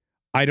it.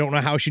 I don't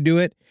know how she do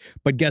it.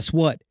 But guess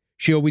what?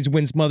 She always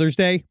wins Mother's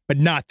Day, but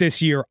not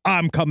this year.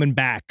 I'm coming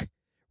back.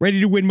 Ready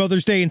to win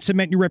Mother's Day and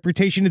cement your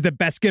reputation as the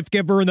best gift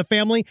giver in the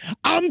family?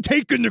 I'm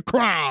taking the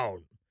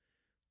crown.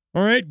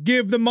 All right,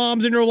 give the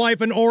moms in your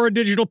life an Aura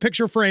digital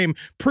picture frame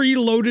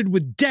preloaded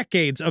with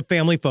decades of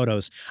family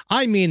photos.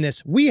 I mean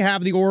this. We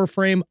have the Aura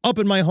frame up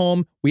in my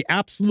home. We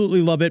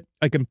absolutely love it.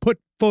 I can put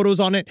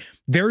photos on it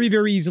very,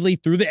 very easily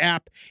through the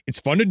app. It's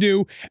fun to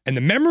do, and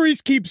the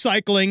memories keep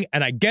cycling,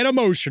 and I get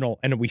emotional.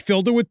 And we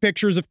filled it with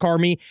pictures of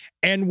Carmi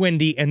and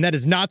Wendy, and that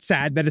is not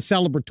sad. That is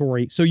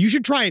celebratory. So you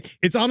should try it.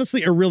 It's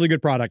honestly a really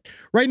good product.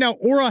 Right now,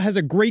 Aura has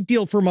a great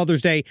deal for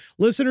Mother's Day.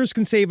 Listeners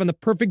can save on the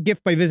perfect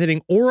gift by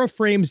visiting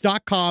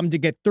auraframes.com to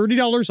get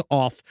 $30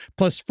 off,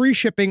 plus free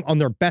shipping on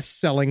their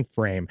best-selling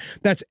frame.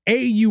 That's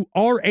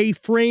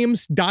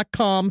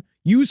auraframes.com.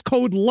 Use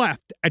code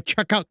LEFT at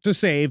checkout to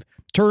save.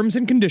 Terms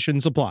and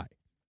conditions apply.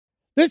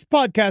 This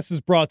podcast is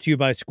brought to you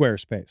by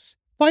Squarespace.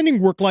 Finding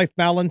work-life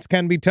balance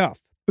can be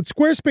tough, but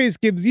Squarespace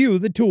gives you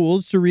the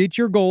tools to reach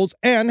your goals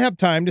and have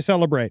time to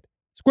celebrate.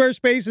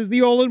 Squarespace is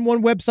the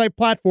all-in-one website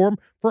platform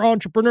for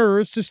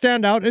entrepreneurs to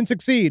stand out and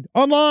succeed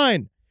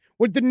online.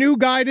 With the new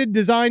guided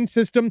design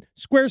system,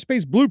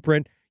 Squarespace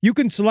Blueprint, you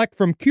can select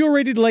from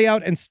curated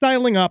layout and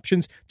styling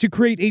options to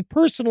create a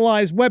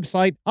personalized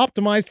website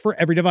optimized for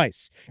every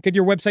device. Get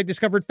your website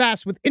discovered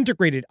fast with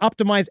integrated,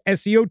 optimized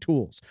SEO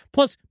tools.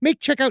 Plus,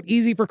 make checkout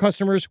easy for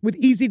customers with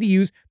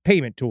easy-to-use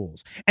payment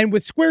tools. And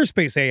with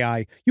Squarespace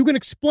AI, you can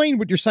explain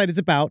what your site is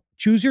about,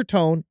 choose your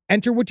tone,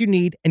 enter what you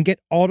need, and get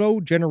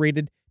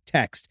auto-generated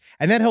text.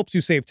 And that helps you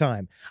save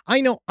time.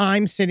 I know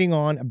I'm sitting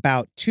on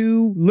about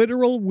 2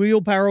 literal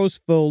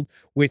wheelbarrows filled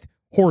with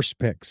horse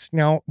pics.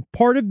 Now,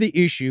 part of the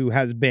issue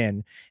has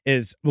been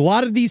is a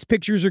lot of these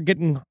pictures are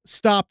getting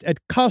stopped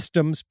at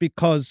customs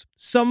because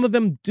some of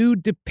them do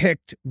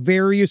depict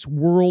various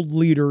world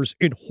leaders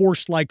in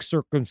horse-like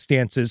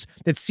circumstances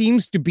that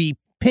seems to be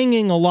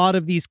pinging a lot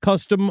of these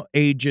custom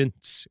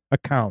agents'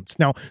 accounts.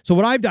 Now, so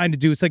what I've done to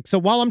do is so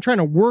while I'm trying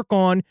to work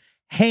on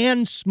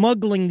hand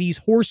smuggling these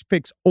horse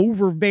pics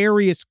over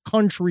various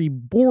country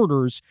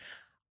borders,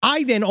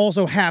 I then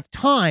also have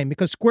time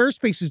because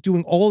Squarespace is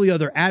doing all the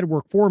other ad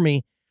work for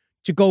me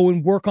to go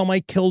and work on my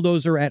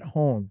Killdozer at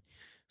home.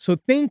 So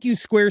thank you,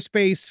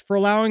 Squarespace, for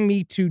allowing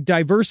me to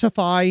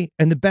diversify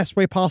in the best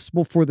way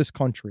possible for this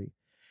country.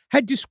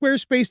 Head to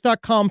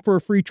squarespace.com for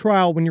a free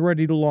trial when you're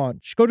ready to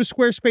launch. Go to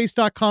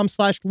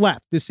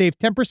squarespace.com/left to save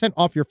 10%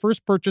 off your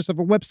first purchase of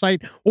a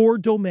website or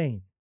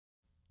domain.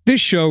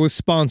 This show is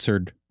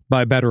sponsored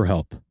by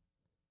BetterHelp.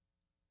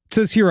 It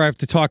says here I have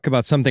to talk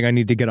about something I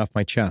need to get off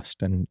my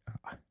chest, and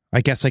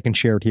I guess I can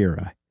share it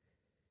here.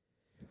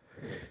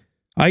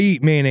 I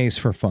eat mayonnaise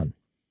for fun.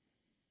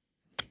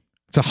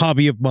 It's a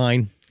hobby of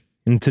mine,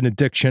 and it's an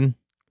addiction.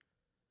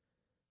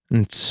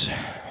 And it's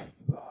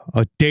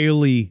a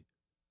daily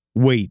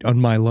weight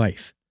on my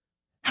life.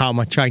 How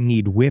much I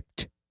need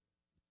whipped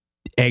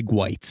egg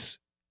whites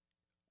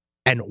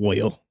and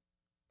oil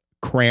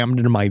crammed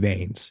into my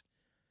veins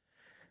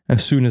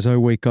as soon as I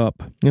wake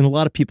up. And a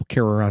lot of people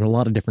carry around a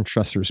lot of different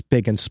stressors,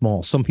 big and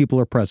small. Some people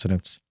are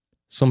presidents.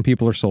 Some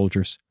people are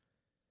soldiers.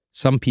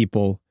 Some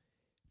people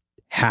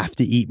have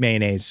to eat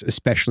mayonnaise,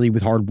 especially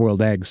with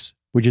hard-boiled eggs,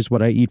 which is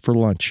what I eat for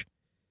lunch.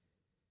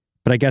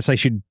 But I guess I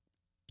should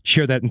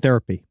share that in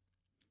therapy,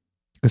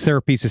 because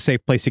therapy is a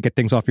safe place to get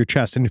things off your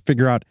chest and to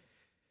figure out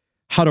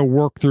how to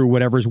work through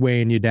whatever's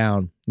weighing you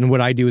down. And what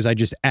I do is I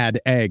just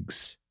add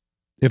eggs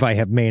if I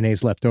have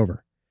mayonnaise left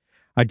over.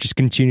 I just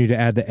continue to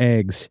add the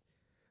eggs.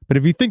 But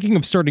if you're thinking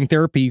of starting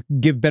therapy,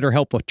 give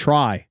BetterHelp a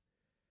try.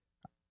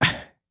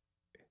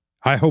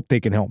 I hope they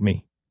can help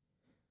me.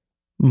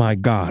 My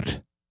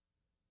God.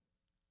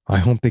 I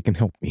hope they can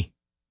help me.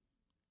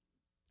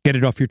 Get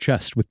it off your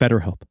chest with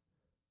BetterHelp.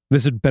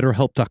 Visit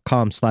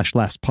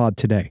BetterHelp.com/lastpod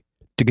today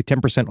to get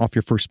 10% off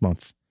your first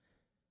month.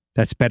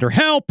 That's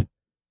BetterHelp.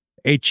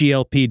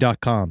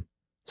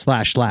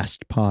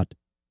 HELP.com/lastpod.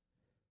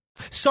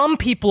 Some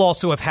people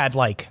also have had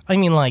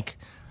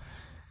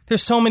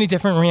there's so many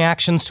different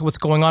reactions to what's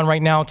going on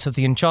right now, to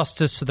the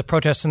injustice, to the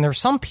protests, and there's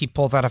some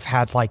people that have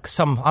had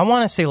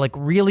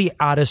really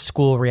out of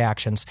school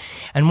reactions.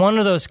 And one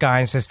of those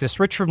guys is this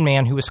Richmond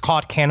man who was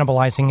caught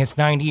cannibalizing his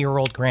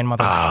 90-year-old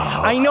grandmother. Oh.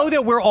 I know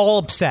that we're all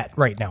upset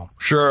right now.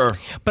 Sure.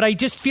 But I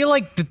just feel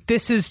like that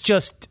this is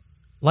just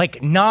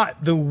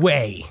not the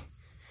way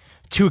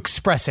to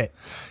express it.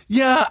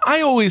 Yeah,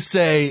 I always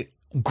say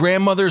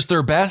grandmother's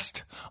their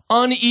best.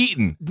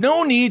 Uneaten.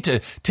 No need to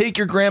take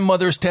your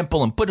grandmother's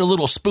temple and put a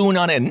little spoon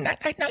on it and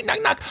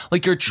knock,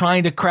 like you're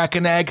trying to crack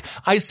an egg.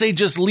 I say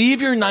just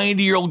leave your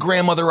 90-year-old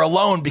grandmother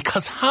alone,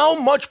 because how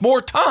much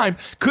more time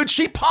could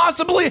she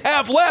possibly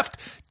have left?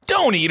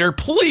 Don't eat her,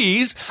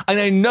 please. And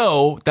I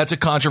know that's a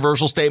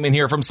controversial statement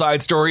here from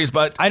Side Stories,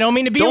 but I don't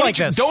mean to be like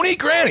this. Don't eat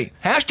Granny.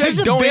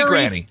 Hashtag don't eat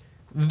Granny.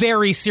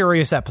 Very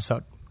serious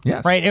episode.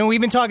 Yes. Right? And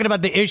we've been talking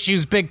about the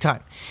issues big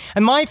time.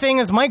 And my thing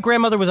is, my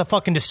grandmother was a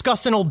fucking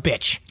disgusting old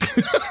bitch.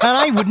 And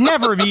I would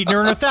never have eaten her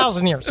in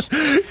 1,000 years.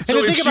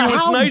 So if she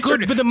was nicer,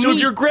 if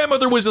your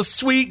grandmother was a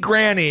sweet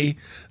granny,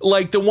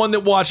 like the one that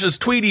watches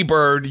Tweety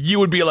Bird, you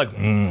would be like,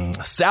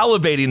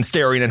 salivating,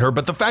 staring at her.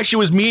 But the fact she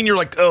was mean, you're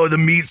like, oh, the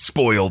meat's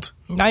spoiled.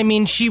 I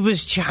mean,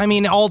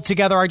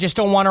 altogether, I just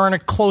don't want her any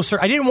closer.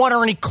 I didn't want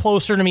her any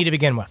closer to me to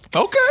begin with.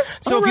 Okay.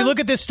 So if you look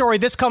at this story,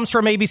 this comes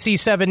from ABC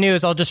 7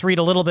 News. I'll just read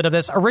a little bit of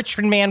this. A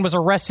Richmond man was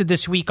arrested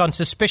this week on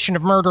suspicion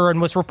of murder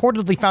and was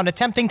reportedly found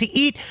attempting to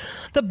eat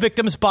the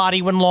victim's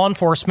body when law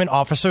enforcement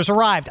officers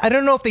arrived. I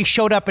don't know if they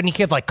showed up and he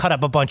had cut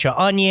up a bunch of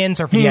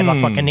onions or if he had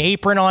a fucking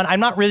apron on. I'm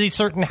not really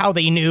certain how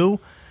they knew.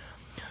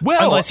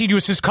 Well, unless he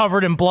was just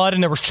covered in blood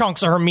and there was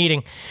chunks of her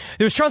meeting.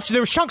 There was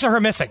chunks of her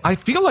missing. I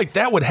feel like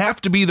that would have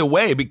to be the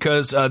way,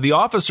 because the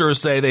officers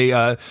say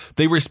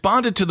they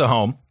responded to the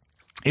home.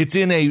 It's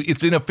in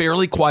a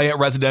fairly quiet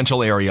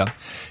residential area.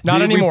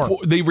 Not anymore.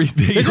 They this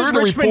is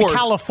Richmond,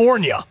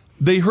 California.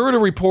 They heard a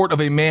report of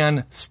a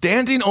man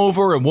standing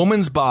over a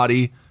woman's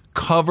body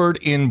covered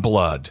in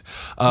blood.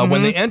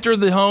 When they entered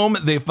the home,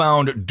 they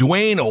found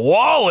Dwayne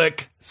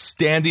Wallach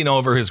standing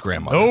over his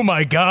grandmother. Oh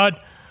my God.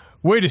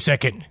 Wait a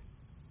second.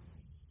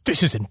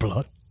 This isn't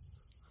blood.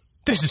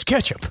 This is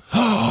ketchup.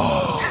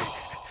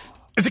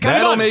 Is it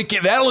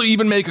that'll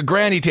even make a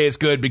granny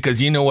taste good,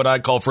 because you know what I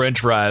call French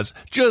fries.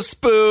 Just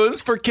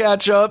spoons for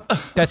ketchup.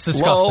 That's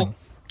disgusting.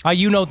 I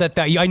know that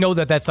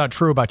that's not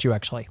true about you,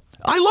 actually.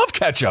 I love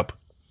ketchup.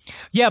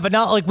 Yeah, but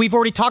now, we've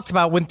already talked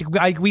about when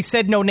we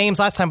said no names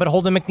last time, but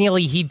Holden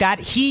McNeely,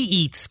 he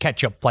eats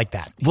ketchup like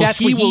that. Well,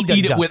 he will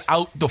eat it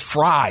without the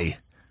fry.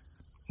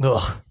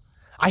 Ugh.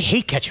 I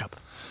hate ketchup.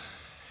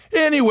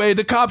 Anyway,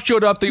 the cops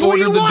showed up. They ordered what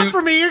do you the want dude.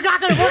 from me? We're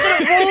gonna roll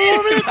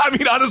over this? I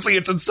mean, honestly,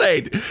 it's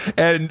insane.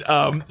 And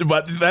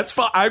but that's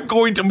fine. I'm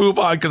going to move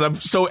on because I'm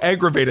so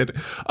aggravated.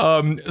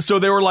 So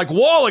they were like,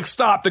 Wallach,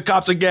 stop. The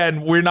cops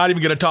again. We're not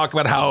even going to talk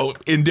about how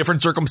in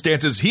different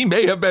circumstances he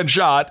may have been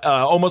shot.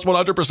 Almost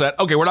 100%.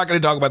 Okay, we're not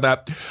going to talk about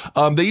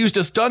that. They used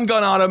a stun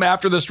gun on him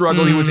after the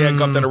struggle. He was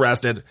handcuffed and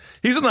arrested.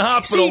 He's in the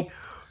hospital. See,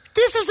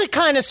 this is the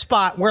kind of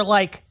spot where,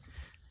 like,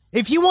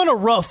 if you want to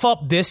rough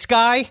up this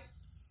guy,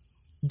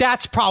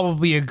 that's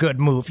probably a good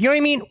move. You know what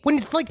I mean? When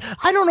it's like,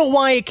 I don't know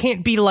why it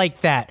can't be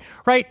like that,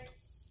 right?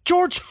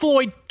 George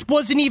Floyd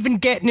wasn't even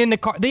getting in the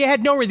car. They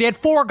had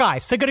 4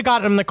 guys. They could have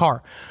gotten him in the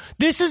car.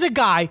 This is a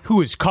guy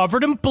who is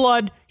covered in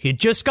blood. He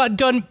just got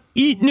done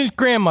eating his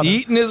grandmother.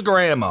 Eating his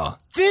grandma.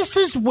 This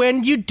is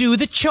when you do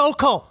the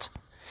chokehold.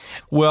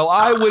 Well,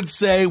 I would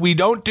say we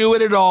don't do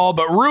it at all,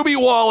 but Ruby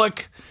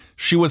Wallach,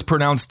 she was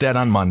pronounced dead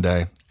on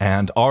Monday.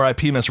 And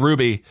R.I.P. Miss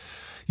Ruby.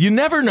 You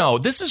never know.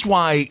 This is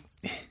why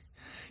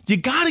you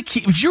gotta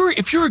keep,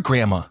 if you're a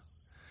grandma,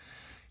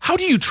 how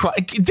do you try?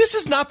 This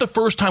is not the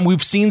first time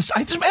we've seen, as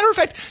a matter of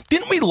fact,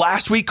 didn't we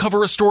last week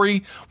cover a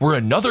story where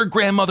another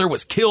grandmother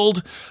was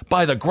killed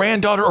by the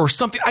granddaughter or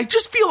something? I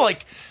just feel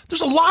like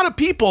there's a lot of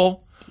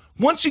people,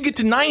 once you get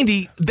to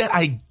 90, that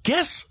I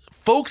guess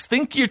folks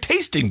think you're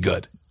tasting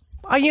good.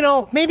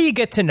 Maybe you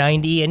get to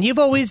 90 and you've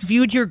always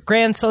viewed your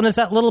grandson as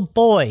that little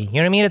boy. You know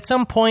what I mean? At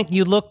some point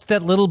you looked at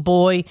that little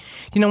boy,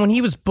 when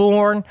he was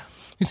born,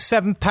 he was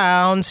 7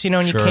 pounds,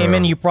 and you came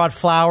in, you brought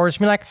flowers,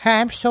 and you're like, hey,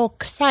 I'm so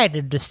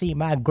excited to see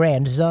my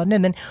grandson.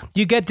 And then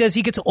as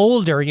he gets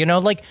older, you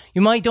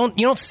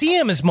don't see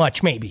him as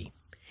much, maybe.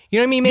 You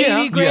know what I mean?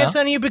 Maybe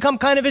grandson, you become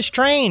kind of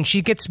estranged.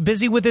 He gets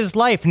busy with his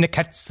life, and the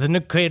cat's in the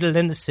cradle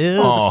and the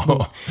silver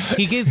spoon.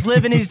 He gets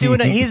living. He's doing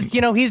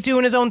he's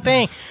doing his own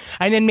thing.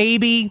 And then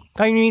maybe,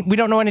 we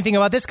don't know anything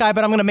about this guy,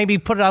 but I'm going to maybe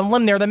put it on a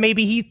limb there that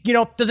maybe he,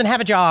 doesn't have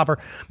a job, or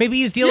maybe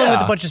he's dealing with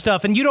a bunch of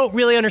stuff, and you don't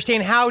really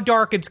understand how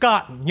dark it's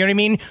gotten. You know what I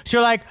mean? So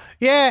you're like,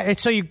 yeah, and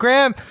so your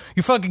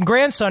fucking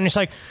grandson is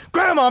like,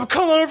 Grandma, I'm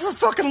coming over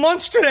for fucking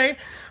lunch today.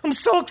 I'm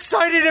so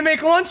excited to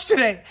make lunch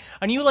today.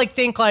 And you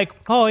think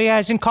oh, he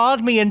hasn't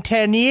called me in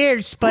 10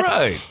 years,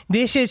 but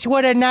this is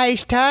what a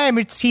nice time.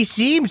 He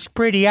seems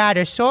pretty out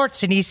of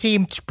sorts, and he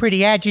seems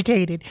pretty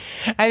agitated.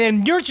 And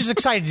then you're just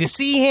excited to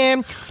see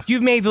him.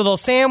 You've made little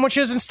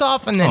sandwiches and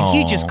stuff, and then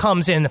he just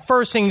comes in. The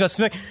first thing he goes,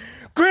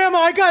 Grandma,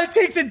 I gotta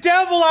take the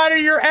devil out of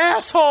your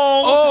asshole.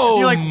 Oh,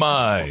 you're like,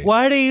 my.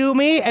 What do you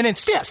mean? And then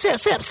sip.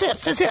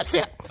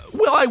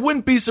 Well, I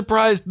wouldn't be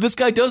surprised. This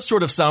guy does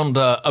sort of sound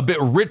a bit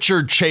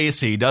Richard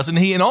Chasey, doesn't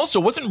he? And also,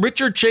 wasn't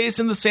Richard Chase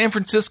in the San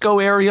Francisco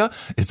area?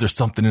 Is there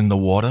something in the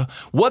water?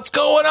 What's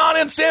going on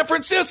in San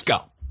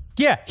Francisco?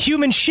 Yeah,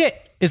 human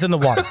shit is in the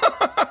water.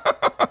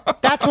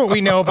 That's what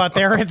we know about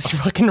there. It's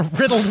fucking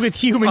riddled with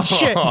human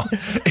shit.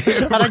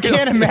 And I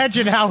can't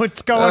imagine how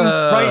it's going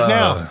right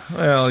now.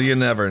 Well, you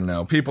never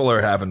know. People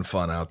are having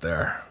fun out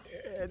there.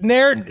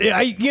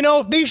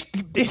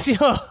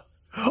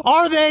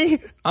 Are they?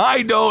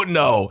 I don't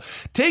know.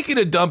 Taking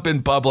a dump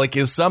in public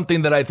is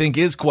something that I think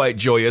is quite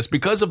joyous.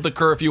 Because of the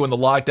curfew and the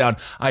lockdown,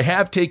 I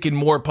have taken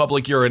more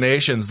public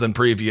urinations than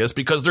previous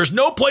because there's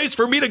no place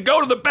for me to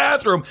go to the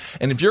bathroom.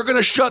 And if you're going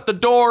to shut the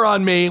door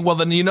on me, well,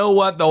 then you know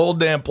what? The whole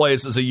damn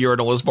place is a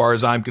urinal as far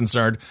as I'm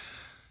concerned.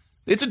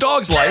 It's a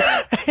dog's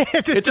life.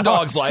 It's a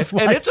dog's life.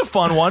 And it's a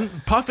fun one.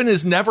 Puffin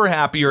is never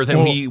happier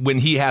than when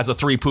he has a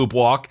 3-poop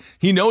walk.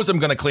 He knows I'm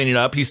going to clean it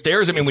up. He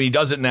stares at me when he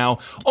does it now,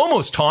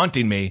 almost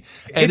taunting me.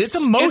 And it's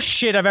the most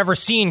shit I've ever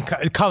seen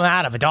come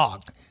out of a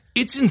dog.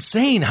 It's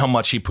insane how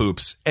much he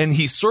poops. And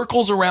he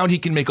circles around. He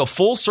can make a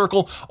full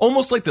circle,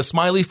 almost like the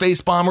smiley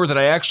face bomber that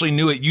I actually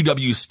knew at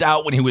UW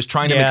Stout when he was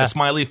trying to make a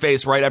smiley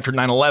face right after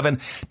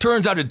 9/11.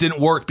 Turns out it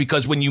didn't work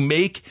because when you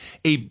make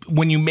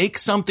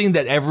something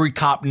that every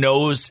cop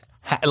knows,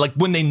 like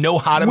when they know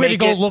how to where make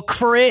to go look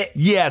for it.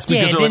 Yes,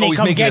 because they're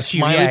always making a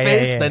smiley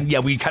face. Then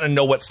we kind of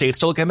know what states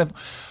to look at him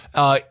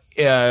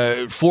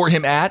for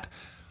him at.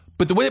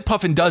 But the way that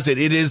Puffin does it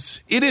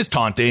is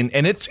taunting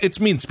and it's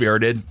mean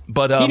spirited.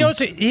 But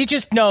he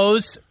just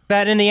knows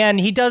that in the end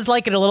he does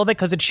like it a little bit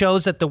because it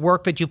shows that the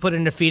work that you put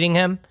into feeding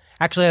him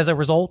actually has a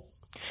result.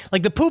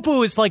 Like the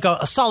poo-poo is like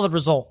a solid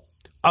result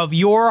of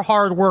your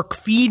hard work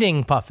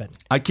feeding Puffin.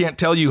 I can't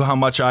tell you how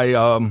much I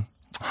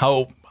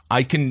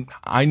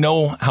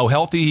know how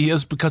healthy he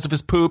is because of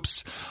his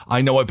poops.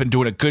 I know I've been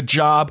doing a good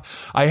job.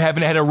 I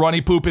haven't had a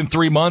runny poop in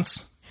 3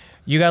 months.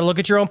 You got to look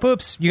at your own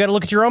poops.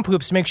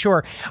 To make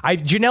sure.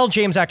 Janelle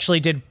James actually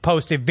did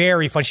post a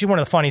very funny. She's one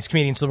of the funniest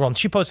comedians in the world.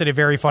 She posted a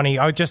very funny,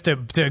 just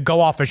to go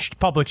off of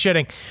public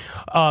shitting,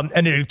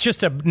 and it's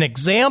just an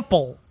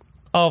example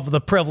of the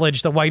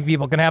privilege that white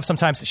people can have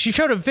sometimes. She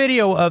showed a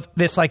video of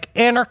this like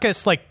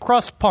anarchist, like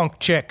crust punk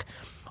chick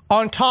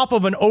on top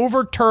of an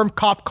overturned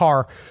cop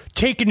car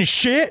taking a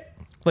shit.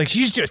 Like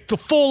she's just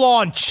full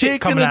on shit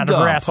coming out of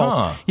her asshole.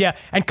 Huh? Yeah,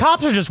 and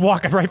cops are just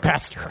walking right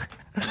past her.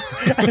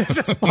 And it's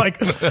just like,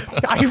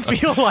 I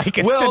feel like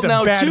it's Well, such a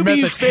now, bad to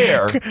message. be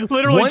fair,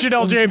 literally,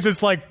 Janelle James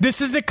is like,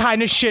 this is the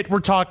kind of shit we're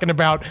talking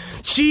about.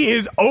 She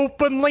is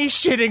openly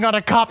shitting on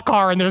a cop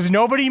car, and there's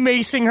nobody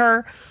macing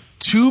her.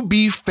 To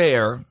be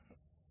fair,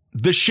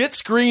 the shit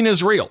screen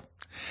is real.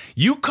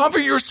 You cover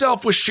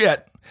yourself with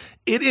shit.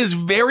 It is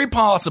very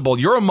possible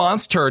you're a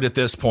monster at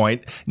this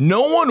point.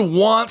 No one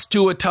wants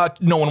to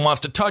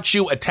touch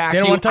you, attack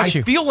you. I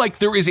feel like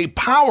there is a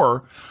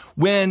power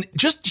when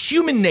just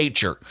human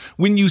nature,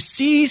 when you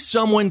see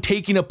someone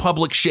taking a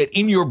public shit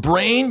in your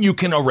brain, you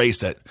can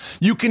erase it.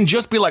 You can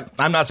just be like,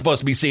 I'm not supposed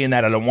to be seeing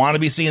that. I don't want to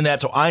be seeing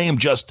that. So I am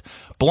just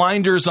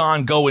blinders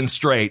on, going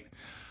straight.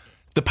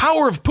 The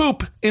power of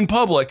poop in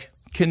public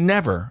can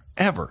never,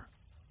 ever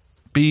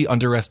be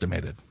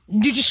underestimated.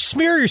 You just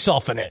smear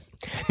yourself in it.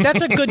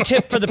 That's a good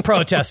tip for the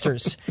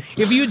protesters.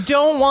 If you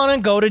don't want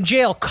to go to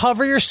jail,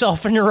 cover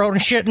yourself in your own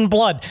shit and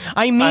blood.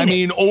 I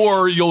mean,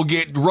 or you'll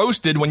get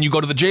roasted when you go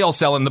to the jail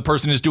cell and the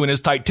person is doing his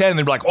tight 10.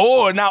 They're like,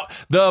 oh, now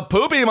the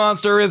poopy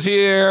monster is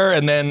here.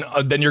 And then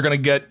you're going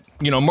to get,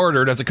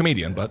 murdered as a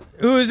comedian. But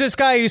who is this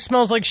guy who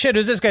smells like shit?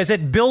 Who's this guy? Is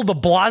it Bill de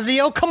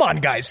Blasio? Come on,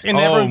 guys. And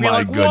everyone be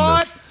like, goodness.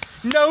 What?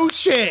 No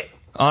shit.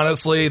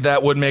 Honestly,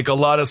 that would make a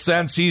lot of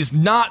sense. He's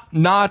not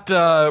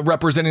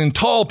representing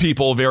tall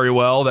people very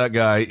well. That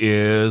guy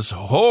is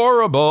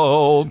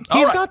horrible.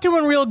 He's not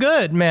doing real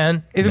good,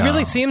 man. It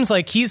really seems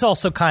like he's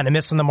also kind of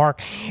missing the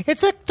mark.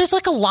 It's like there's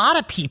like a lot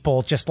of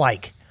people just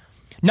like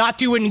not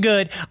doing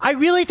good. I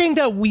really think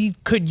that we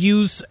could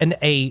use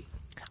anybody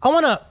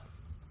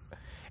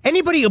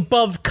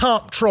above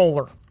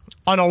comptroller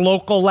on a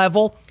local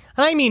level,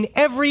 and I mean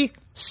every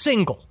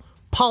single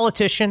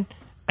politician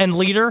and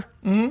leader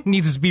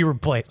needs to be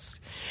replaced.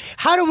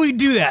 How do we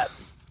do that?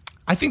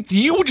 I think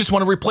you would just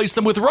want to replace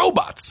them with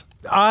robots.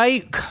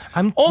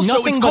 I'm also,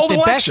 nothing it's but called the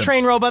elections. best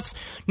trained robots.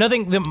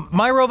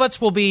 My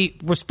robots will be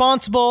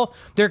responsible.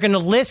 They're going to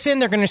listen.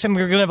 They're going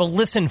to have a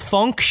listen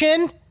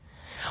function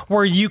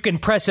where you can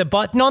press a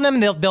button on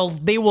them.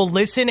 They will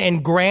listen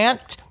and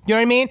grant. You know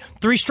what I mean?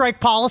 3-strike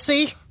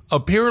policy.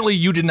 Apparently,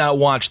 you did not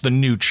watch the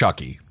new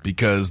Chucky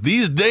because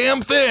these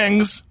damn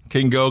things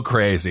can go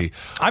crazy.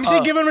 I'm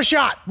saying give him a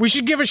shot. We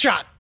should give a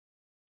shot.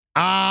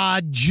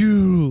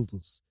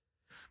 Jules.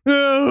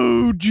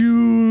 Oh,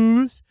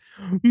 Jules.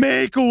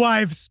 Make a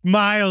wife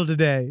smile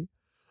today.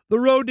 The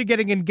road to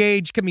getting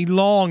engaged can be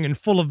long and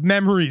full of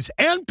memories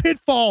and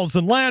pitfalls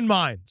and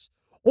landmines.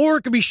 Or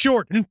it can be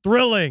short and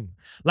thrilling,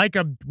 like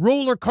a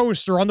roller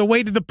coaster on the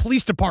way to the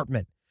police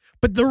department.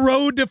 But the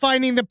road to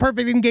finding the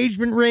perfect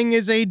engagement ring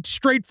is a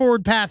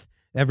straightforward path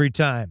every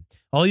time.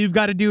 All you've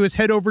got to do is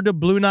head over to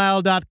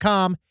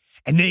BlueNile.com,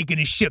 and they're going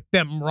to ship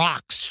them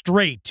rocks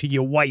straight to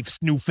your wife's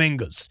new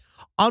fingers.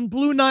 On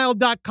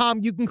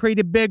BlueNile.com, you can create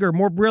a bigger,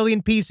 more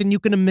brilliant piece than you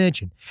can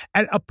imagine.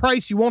 At a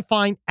price you won't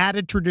find at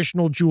a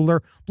traditional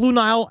jeweler, Blue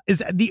Nile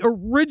is the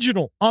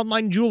original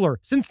online jeweler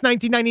since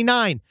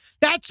 1999.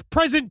 That's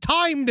present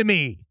time to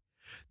me.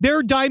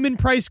 Their diamond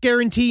price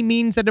guarantee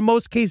means that in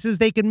most cases,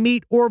 they can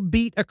meet or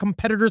beat a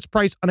competitor's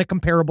price on a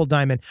comparable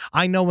diamond.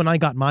 I know when I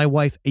got my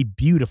wife a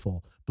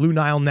beautiful Blue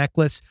Nile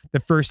necklace, the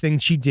first thing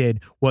she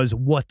did was,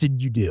 what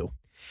did you do?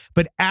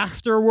 But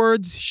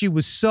afterwards, she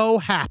was so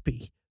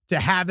happy to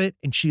have it,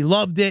 and she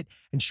loved it,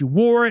 and she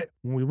wore it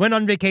when we went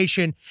on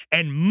vacation,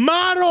 and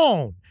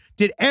maron,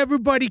 did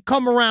everybody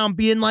come around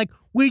being like,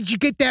 where'd you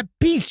get that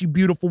piece, you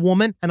beautiful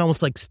woman? And I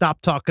was like,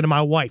 stop talking to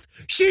my wife.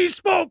 She's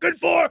spoken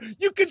for.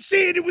 You can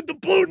see it with the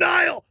Blue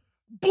Nile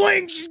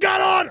bling she's got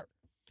on her.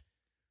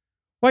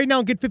 Right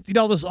now, get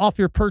 $50 off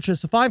your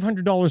purchase of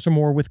 $500 or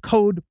more with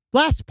code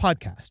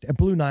LASTPODCAST at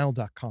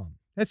BlueNile.com.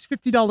 That's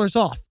 $50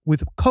 off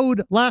with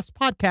code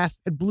LASTPODCAST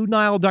at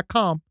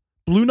BlueNile.com.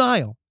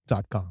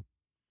 BlueNile.com.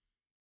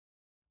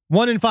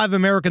 1 in 5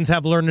 Americans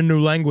have learned a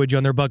new language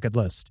on their bucket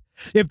list.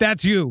 If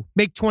that's you,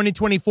 make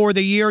 2024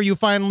 the year you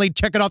finally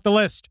check it off the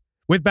list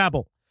with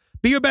Babbel.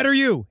 Be a better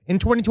you in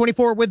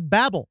 2024 with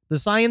Babbel, the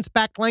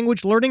science-backed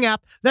language learning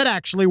app that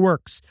actually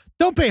works.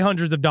 Don't pay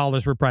hundreds of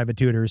dollars for private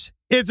tutors.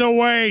 It's a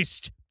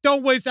waste.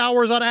 Don't waste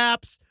hours on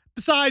apps.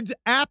 Besides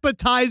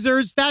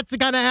appetizers, that's the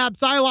kind of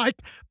apps I like.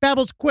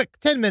 Babbel's quick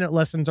 10-minute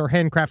lessons are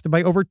handcrafted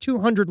by over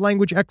 200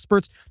 language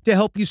experts to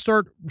help you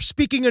start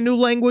speaking a new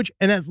language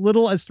in as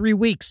little as 3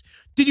 weeks.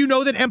 Did you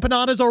know that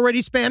empanada is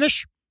already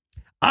Spanish?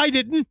 I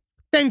didn't.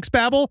 Thanks,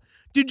 Babbel.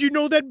 Did you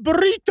know that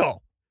burrito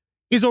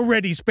is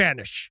already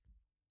Spanish?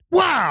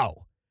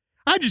 Wow.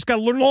 I just got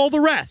to learn all the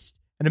rest.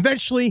 And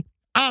eventually,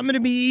 I'm going to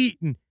be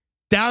eating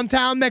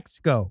downtown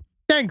Mexico.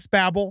 Thanks,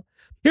 Babbel.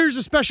 Here's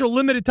a special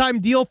limited time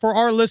deal for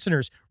our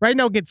listeners. Right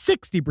now, get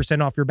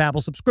 60% off your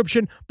Babbel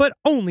subscription, but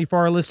only for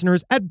our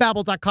listeners at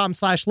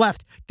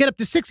Babbel.com/left. Get up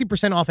to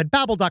 60% off at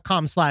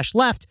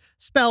Babbel.com/left,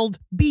 spelled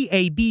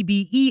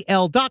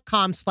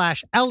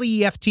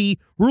BABBEL.com/LEFT.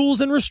 Rules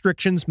and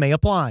restrictions may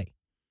apply.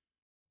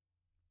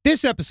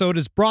 This episode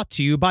is brought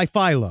to you by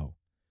Philo.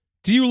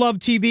 Do you love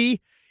TV?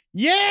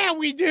 Yeah,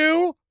 we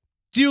do.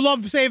 Do you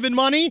love saving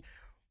money?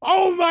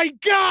 Oh my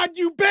God,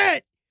 you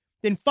bet.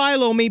 Then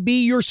Philo may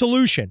be your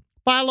solution.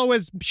 Philo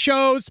has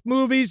shows,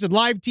 movies, and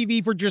live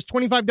TV for just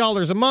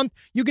 $25 a month.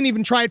 You can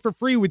even try it for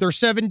free with their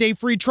 7-day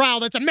free trial.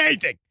 That's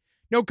amazing.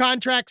 No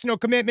contracts, no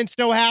commitments,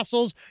 no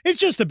hassles. It's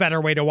just a better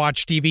way to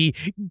watch TV.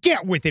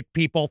 Get with it,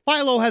 people.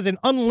 Philo has an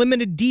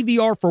unlimited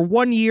DVR for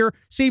 1 year.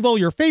 Save all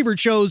your favorite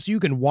shows so you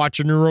can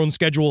watch on your own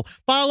schedule.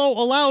 Philo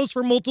allows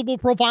for multiple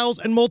profiles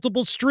and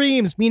multiple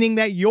streams, meaning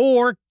that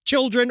your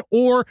children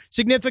or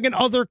significant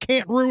other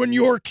can't ruin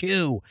your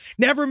queue.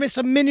 Never miss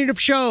a minute of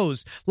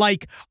shows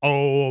like,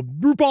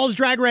 RuPaul's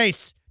Drag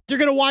Race. You're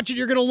going to watch it.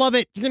 You're going to love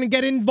it. You're going to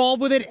get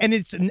involved with it, and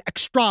it's an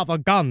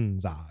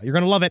extravaganza. You're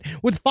going to love it.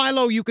 With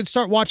Philo, you can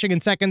start watching in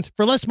seconds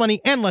for less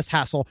money and less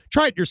hassle.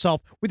 Try it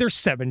yourself with your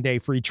 7-day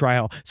free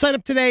trial. Sign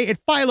up today at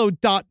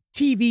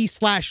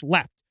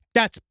philo.tv/left.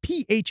 That's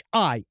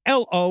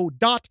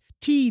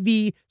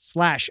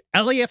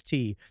philo.tv/left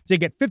to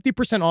get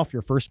 50% off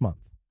your first month.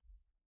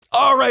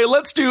 All right,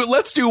 let's do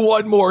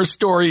one more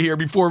story here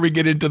before we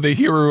get into the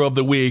hero of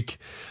the week.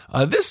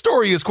 This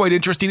story is quite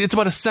interesting. It's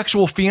about a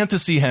sexual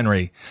fantasy,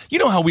 Henry. You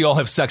know how we all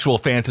have sexual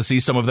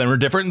fantasies. Some of them are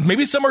different.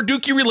 Maybe some are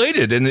Dookie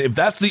related. And if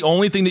that's the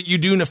only thing that you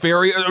do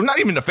nefarious, or not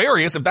even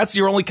nefarious, if that's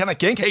your only kind of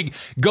kink, hey,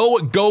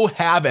 go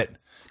have it.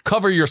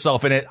 Cover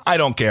yourself in it. I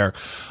don't care.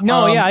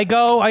 No,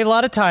 a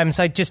lot of times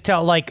I just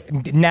tell,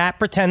 like, Nat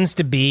pretends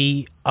to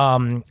be,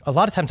 a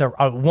lot of times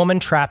a woman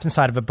trapped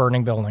inside of a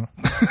burning building.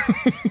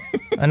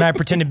 And I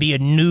pretend to be a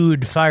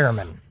nude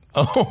fireman.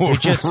 Oh, it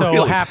just really?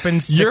 so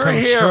happens to your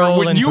hair,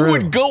 when you through.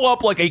 would go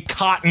up like a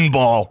cotton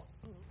ball.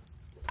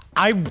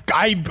 I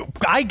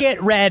get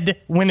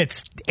red when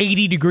it's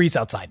 80 degrees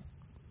outside.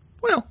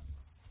 Well,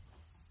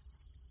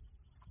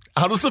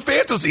 how does the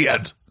fantasy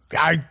end?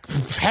 I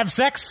have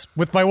sex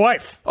with my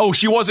wife. Oh,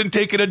 she wasn't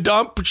taking a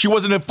dump? She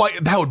wasn't a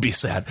fight? That would be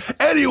sad.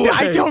 Anyway.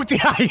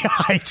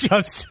 I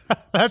just,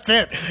 that's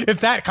it.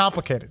 It's that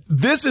complicated.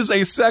 This is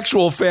a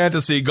sexual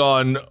fantasy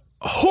gone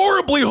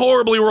horribly,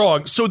 horribly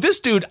wrong. So this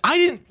dude,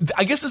 I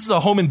guess this is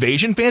a home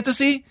invasion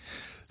fantasy.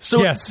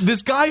 So yes.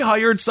 This guy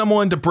hired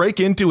someone to break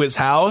into his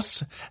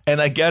house and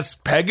I guess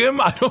peg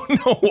him. I don't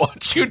know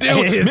what you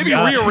do. Maybe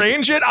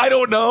rearrange it. I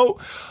don't know.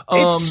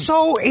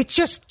 It's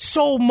just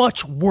so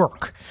much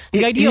work.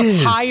 The idea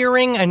of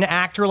hiring an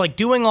actor, like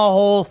doing a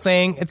whole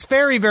thing, it's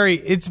very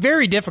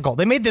difficult.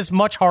 They made this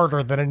much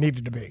harder than it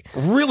needed to be.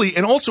 Really.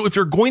 And also, if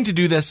you're going to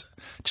do this,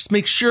 just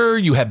make sure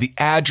you have the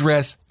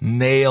address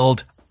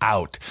nailed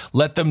out.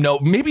 Let them know.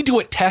 Maybe do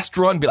a test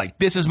run. Be like,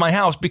 this is my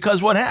house.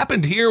 Because what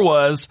happened here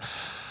was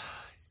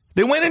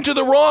they went into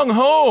the wrong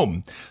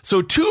home.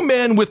 So 2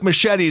 men with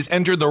machetes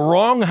entered the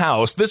wrong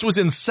house. This was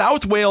in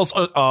South Wales,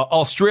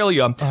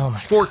 Australia.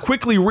 Before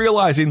quickly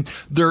realizing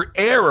their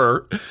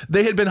error,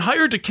 they had been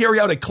hired to carry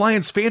out a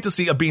client's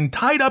fantasy of being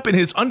tied up in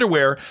his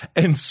underwear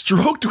and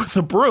stroked with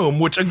a broom,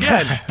 which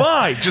again,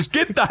 fine, just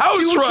get the house right.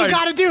 Do what you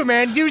gotta do,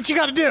 man. Do what you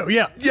gotta do.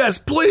 Yeah. Yes,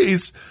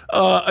 please.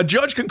 A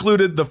judge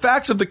concluded the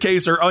facts of the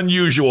case are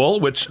unusual,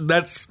 which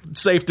that's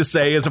safe to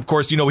say is, of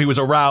course, he was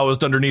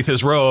aroused underneath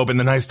his robe. And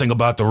the nice thing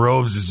about the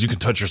robes is you can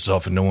touch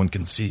yourself and no one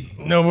can see.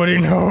 Nobody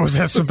knows.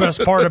 That's the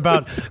best part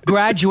about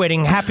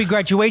graduating. Happy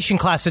graduation,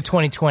 class of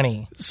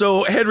 2020.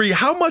 So, Henry,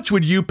 how much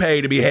would you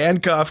pay to be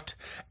handcuffed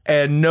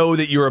and know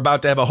that you're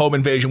about to have a home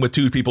invasion with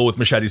 2 people with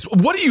machetes?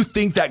 What do you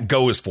think that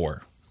goes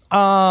for?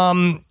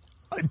 Okay.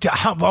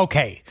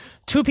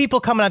 2 people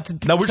coming out.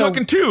 Now, we're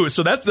talking 2,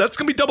 so that's going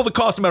to be double the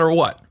cost no matter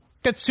what.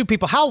 That's 2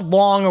 people. How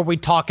long are we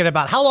talking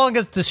about? How long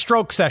is the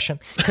stroke session?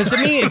 Because to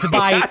me, it's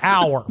by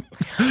hour.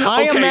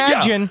 I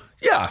imagine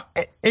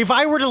if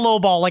I were to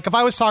lowball, like if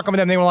I was talking with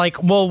them, they were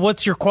like, well,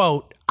 what's your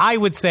quote? I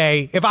would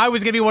say, if I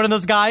was going to be one of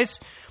those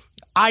guys,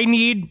 I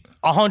need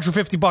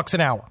 $150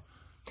 an hour.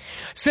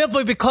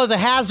 Simply because of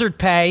hazard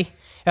pay. If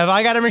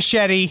I got a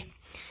machete,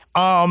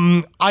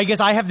 I guess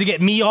I have to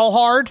get me all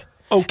hard.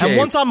 Okay. And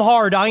once I'm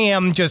hard, I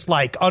am just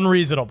like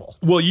unreasonable.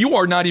 Well,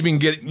 you're not even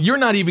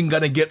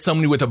going to get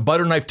somebody with a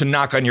butter knife to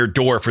knock on your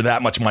door for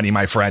that much money,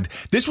 my friend.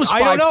 This was I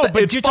don't know,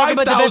 but you're talking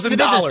about the best of the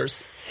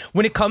business. $5,000.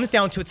 When it comes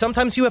down to it,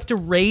 sometimes you have to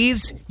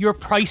raise your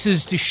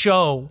prices to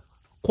show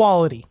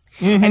quality.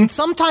 Mm-hmm. And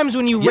sometimes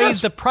when you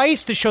raise the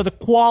price to show the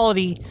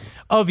quality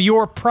of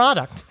your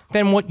product,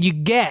 then what you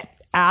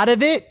get out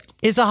of it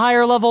is a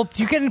higher level.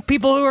 You get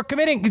people who are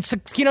committing. It's,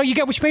 you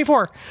get what you pay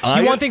for.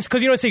 You want things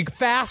because it's like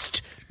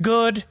fast,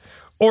 good,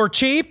 or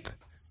cheap.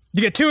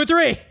 You get 2 or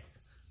 3.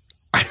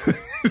 I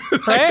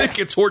think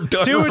it's done 2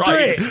 or 3.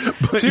 Right. 2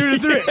 to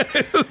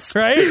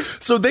 3. Right?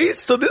 So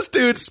this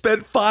dude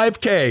spent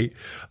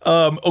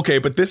 $5,000. Okay,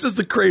 but this is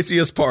the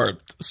craziest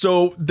part.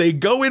 So they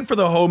go in for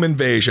the home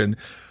invasion.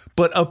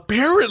 But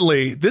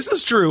apparently, this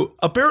is true.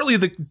 Apparently,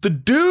 the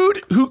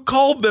dude who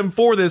called them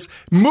for this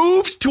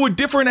moved to a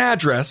different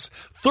address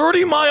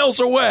 30 miles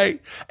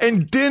away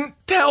and didn't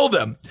tell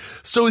them.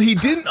 So he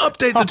didn't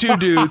update the 2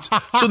 dudes.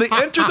 So they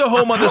entered the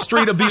home on the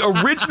street of the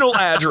original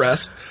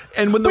address.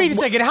 And when wait a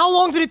second, how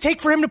long did it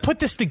take for him to put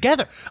this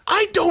together?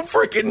 I don't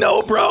freaking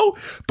know, bro.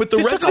 But the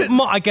resident,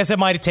 I guess it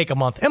might take a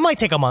month. It might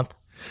take a month.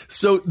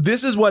 So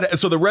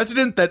the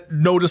resident that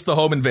noticed the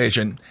home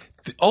invasion,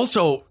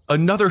 also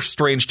another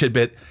strange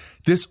tidbit,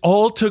 This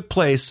all took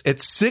place at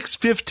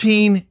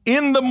 6:15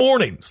 in the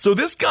morning. So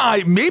this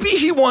guy, maybe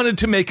he wanted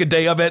to make a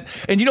day of it.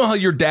 And you know how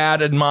your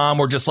dad and mom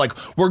were just like,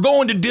 we're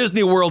going to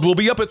Disney World. We'll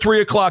be up at 3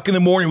 o'clock in the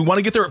morning. We want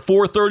to get there at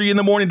 4:30 in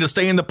the morning to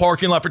stay in the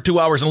parking lot for 2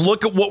 hours and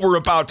look at what we're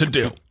about to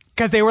do.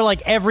 Because they were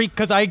like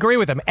because I agree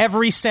with them,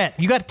 every cent.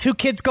 You got 2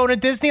 kids going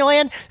to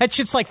Disneyland? That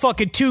shit's like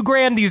fucking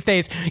 $2,000 these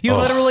days. You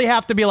literally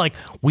have to be like,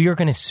 we are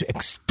going to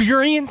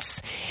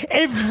experience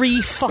every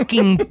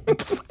fucking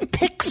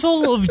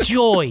pixel of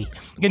joy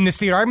in this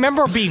theater. I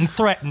remember being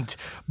threatened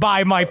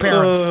by my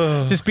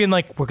parents, just being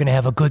like, we're going to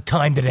have a good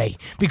time today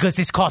because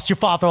this cost your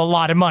father a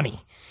lot of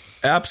money.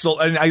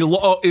 Absolutely.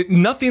 And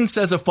nothing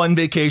says a fun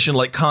vacation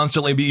like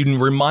constantly being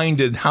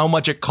reminded how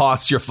much it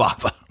costs your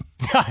father.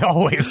 I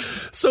always.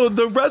 So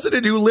the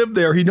resident who lived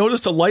there, he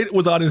noticed a light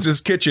was on in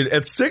his kitchen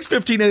at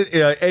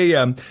 6:15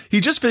 a.m. He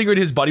just figured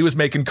his buddy was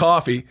making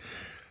coffee.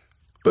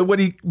 But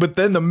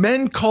then the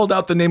men called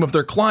out the name of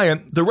their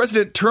client. The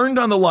resident turned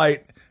on the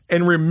light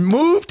and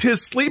removed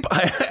his sleep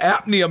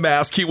apnea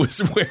mask he was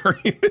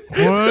wearing.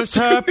 What's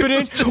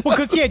happening? Well,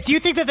 because do you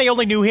think that they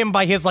only knew him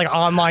by his like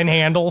online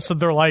handle? So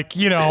they're like,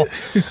 a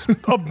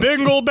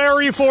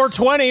Bingleberry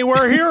 420.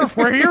 We're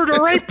here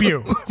to rape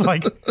you.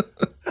 Like.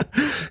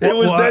 It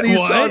was then he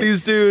saw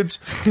these dudes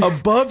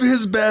above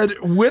his bed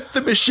with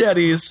the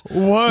machetes, which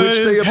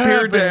they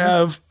appeared to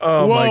have.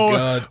 Oh, my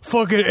God.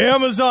 Fucking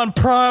Amazon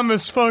Prime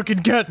is fucking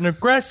getting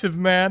aggressive,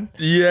 man.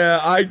 Yeah,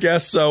 I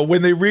guess so.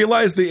 When they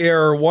realized the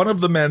error, one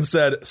of the men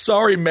said,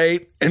 "Sorry,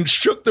 mate," and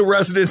shook the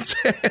resident's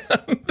hand.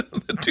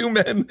 The two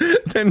men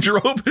then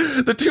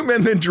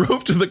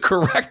drove to the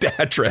correct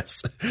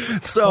address.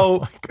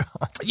 So,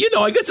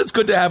 I guess it's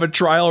good to have a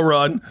trial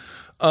run.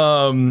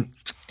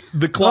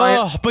 The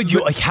client,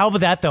 how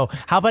about that though?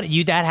 How about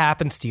that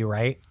happens to you,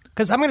 right?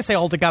 Because I'm going to say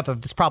altogether,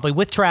 it's probably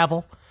with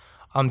travel,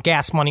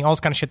 gas money, all this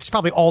kind of shit. It's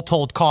probably all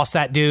told cost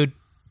that dude.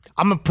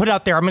 I'm going to put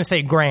out there. I'm going to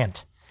say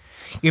 $1,000.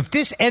 If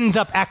this ends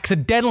up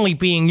accidentally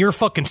being your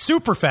fucking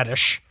super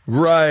fetish,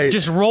 right?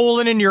 Just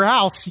rolling into your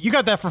house, you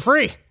got that for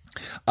free.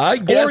 I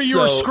guess. Or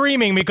you were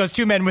screaming because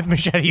 2 men with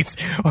machetes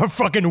are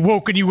fucking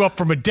woken you up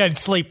from a dead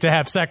sleep to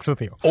have sex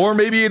with you. Or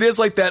maybe it is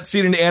like that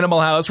scene in Animal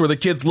House where the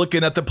kid's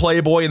looking at the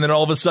Playboy and then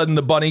all of a sudden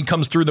the bunny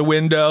comes through the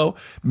window.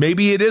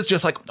 Maybe it is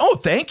just like, oh,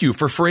 thank you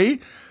for free.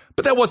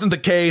 But that wasn't the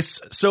case.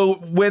 So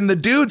when the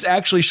dudes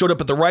actually showed up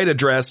at the right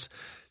address,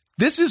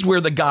 this is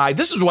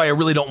why I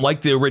really don't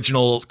like the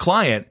original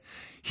client.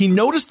 He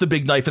noticed the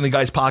big knife in the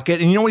guy's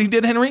pocket. And you know what he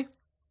did, Henry?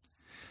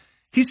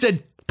 He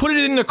said, "Put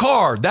it in the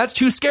car. That's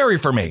too scary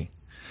for me."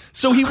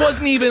 So he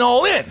wasn't even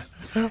all in.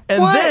 And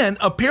then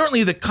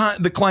apparently the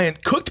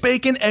client cooked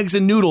bacon, eggs,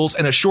 and noodles.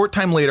 And a short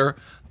time later,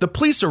 the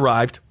police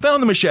arrived,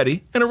 found the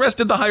machete, and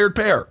arrested the hired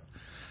pair.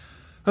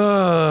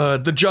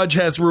 The judge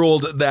has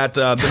ruled that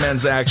the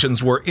men's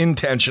actions were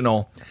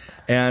intentional.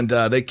 And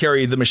they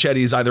carried the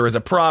machetes either as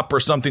a prop or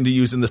something to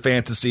use in the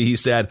fantasy. He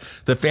said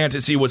the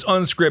fantasy was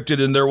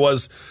unscripted and there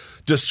was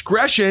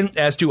discretion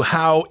as to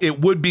how it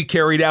would be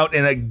carried out.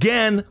 And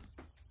again,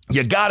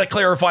 you got to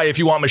clarify if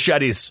you want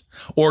machetes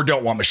or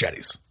don't want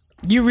machetes.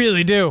 You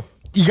really do.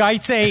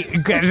 I'd say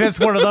that's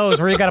one of those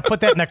where you got to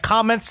put that in the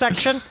comment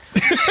section.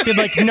 Be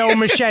like, no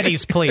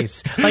machetes,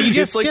 please. Like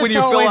it's like when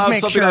you fill out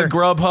something on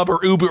Grubhub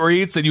or Uber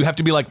Eats and you have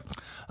to be like,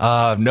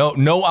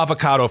 no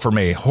avocado for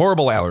me.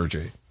 Horrible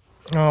allergy.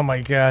 Oh,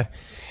 my God.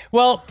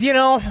 Well,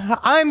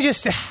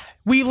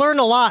 we learn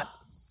a lot.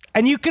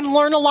 And you can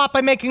learn a lot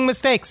by making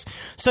mistakes,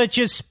 such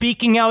as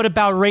speaking out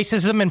about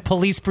racism and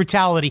police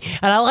brutality.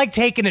 And I like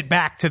taking it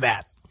back to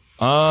that.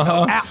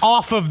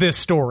 Off of this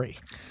story.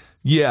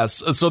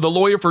 Yes. So the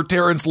lawyer for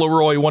Terrence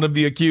Leroy, one of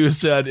the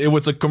accused, said it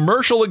was a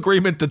commercial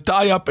agreement to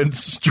tie up and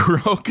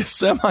stroke a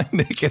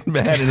semi-naked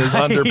man in his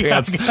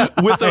underpants.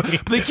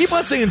 They keep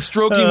on saying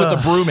stroking with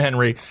a broom,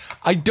 Henry.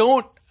 I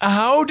don't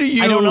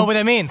know what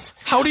that means.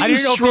 How do you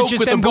stroke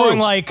with a broom? Going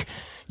like,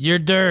 "You're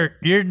dirt,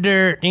 you're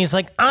dirt." And he's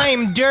like,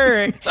 "I'm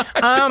dirt.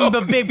 I'm the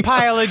big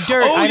pile of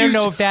dirt." I don't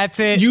know if that's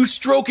it. You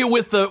stroke it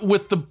with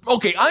the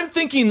okay, I'm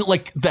thinking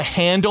like the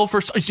handle for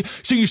so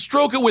you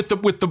stroke it with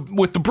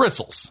the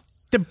bristles.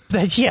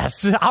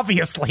 Yes,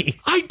 obviously.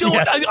 I don't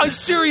I'm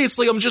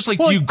seriously, I'm just like,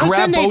 do you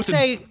grab both?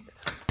 They'd say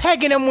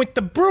pegging him with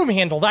the broom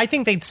handle. I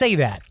think they'd say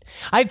that.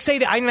 I'd say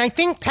that, and I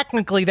think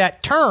technically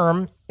that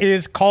term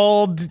is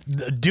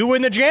called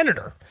doing the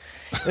janitor.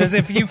 As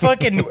if you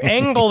fucking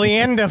angle the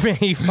end of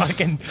a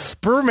fucking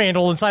broom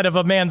handle inside of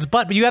a man's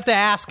butt, but you have to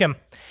ask him.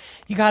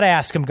 You got to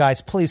ask him, guys.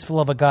 Please, for the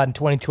love of God, in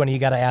 2020, you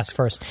got to ask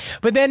first.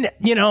 But then,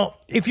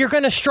 if you're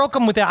going to stroke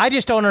him with that, I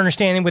just don't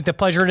understand what the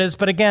pleasure it is.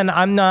 But again,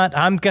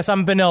 I guess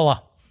I'm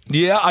vanilla.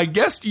 Yeah, I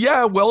guess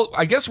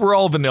we're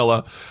all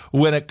vanilla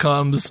when it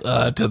comes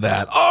to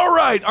that. All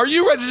right. Are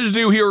you ready to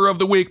do Hero of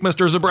the Week,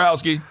 Mr.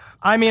 Zabrowski?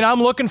 I mean,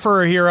 I'm looking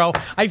for a hero.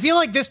 I feel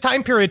like this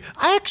time period,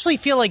 I actually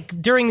feel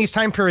like during these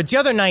time periods, the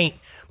other night,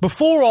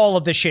 before all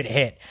of this shit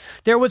hit,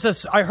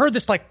 I heard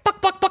this like, buck,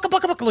 buck, buck,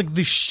 like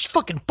this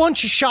fucking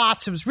bunch of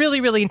shots. It was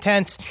really, really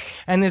intense.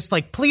 And there's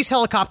like police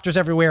helicopters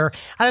everywhere.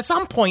 And at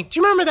some point, do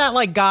you remember that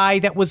like guy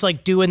that was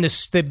like doing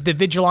this, the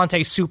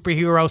vigilante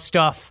superhero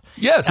stuff?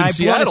 Yes, in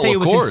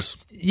Seattle, of course.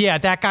 Yeah,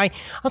 that guy. I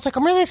was like,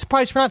 I'm really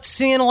surprised we're not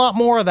seeing a lot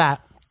more of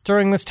that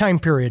during this time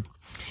period.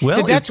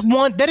 Well,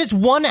 that is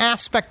one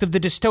aspect of the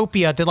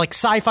dystopia, the like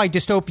sci-fi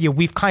dystopia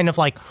we've kind of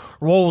like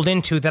rolled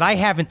into that I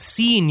haven't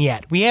seen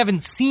yet. We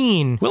haven't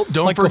seen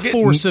don't forget, the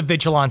force of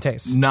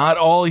vigilantes. Not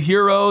all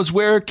heroes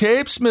wear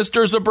capes,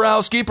 Mr.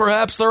 Zabrowski.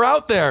 Perhaps they're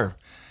out there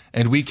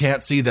and we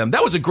can't see them.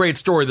 That was a great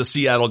story, the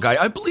Seattle guy.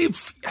 I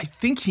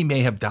think he may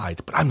have died,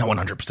 but I'm not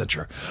 100%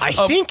 sure. I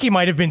think he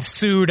might have been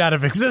sued out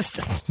of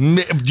existence.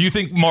 Do you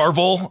think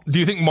Marvel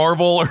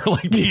or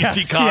like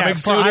DC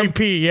Comics sued him? IP,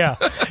 yeah.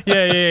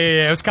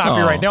 It was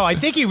copyright. No, I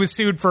think he was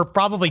sued for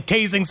probably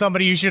tasing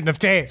somebody you shouldn't have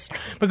tased.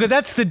 Because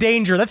that's the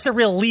danger. That's the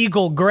real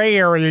legal gray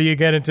area you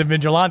get into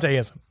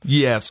vigilanteism.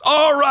 Yes.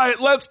 All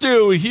right, let's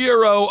do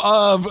Hero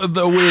of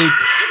the Week.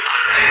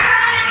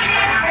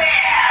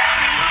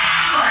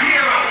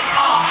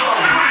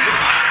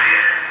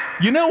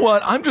 You know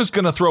what? I'm just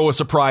going to throw a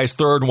surprise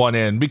third one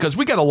in because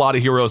we got a lot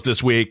of heroes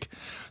this week.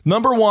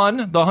 Number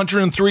one, the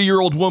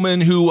 103-year-old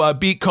woman who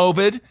beat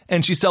COVID,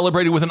 and she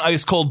celebrated with an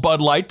ice-cold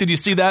Bud Light. Did you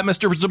see that,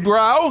 Mr.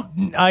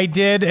 Zabrow? I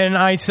did, and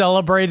I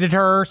celebrated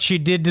her. She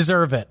did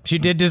deserve it. She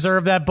did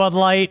deserve that Bud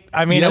Light.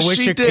 I mean, yes, I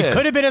wish it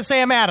could have been a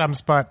Sam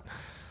Adams, but...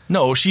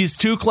 No, she's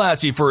too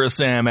classy for a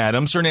Sam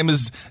Adams. Her name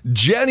is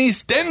Jenny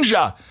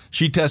Stenja.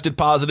 She tested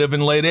positive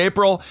in late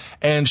April,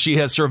 and she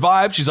has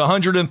survived. She's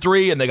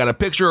 103, and they got a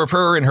picture of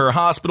her in her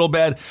hospital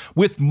bed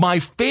with my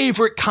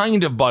favorite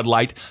kind of Bud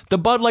Light, the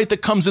Bud Light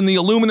that comes in the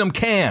aluminum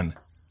can.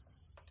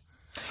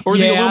 Or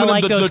the aluminum,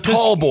 like the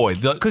tall boy.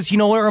 Because you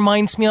know what it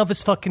reminds me of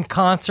is fucking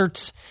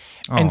concerts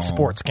and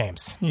sports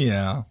games.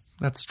 Yeah.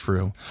 That's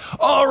true.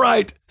 All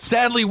right.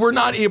 Sadly, we're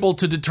not able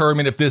to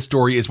determine if this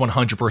story is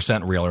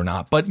 100% real or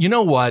not. But you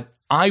know what?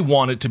 I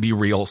want it to be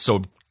real.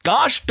 So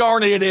gosh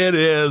darn it, it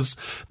is.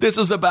 This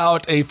is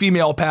about a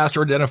female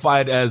pastor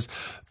identified as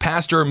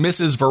Pastor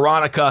Mrs.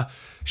 Veronica.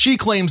 She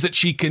claims that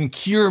she can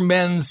cure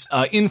men's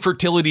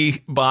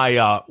infertility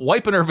by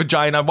wiping her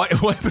vagina,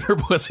 wiping her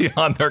pussy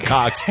on their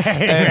cocks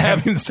and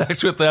having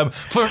sex with them,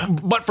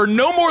 but for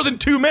no more than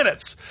 2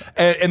 minutes.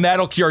 And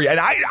that'll cure you.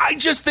 And I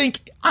just think,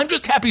 I'm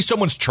just happy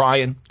someone's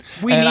trying.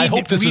 I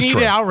hope this is true.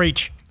 We need an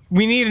outreach.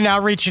 We need an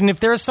outreach. And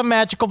if there's some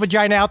magical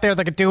vagina out there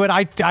that could do it,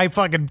 I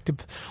fucking,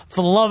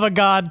 for the love of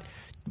God,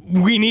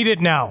 we need it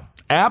now.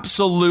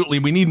 Absolutely.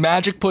 We need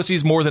magic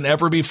pussies more than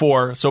ever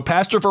before. So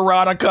Pastor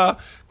Veronica,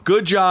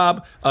 good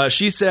job.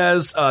 She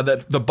says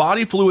that the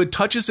body fluid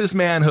touches his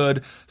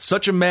manhood.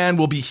 Such a man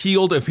will be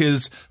healed of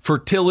his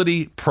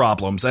fertility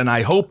problems. And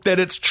I hope that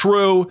it's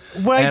true.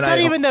 Well, it's not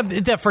even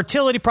the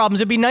fertility problems.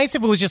 It'd be nice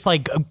if it was just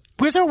like,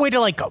 was there a way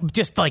to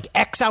just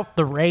X out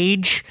the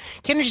rage?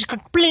 Can you just go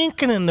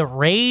blink and then the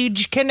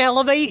rage can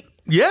elevate?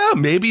 Yeah,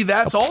 maybe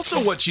that's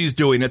also what she's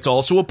doing. It's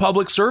also a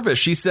public service.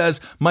 She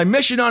says, my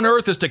mission on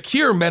earth is to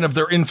cure men of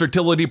their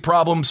infertility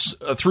problems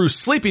through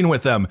sleeping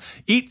with them.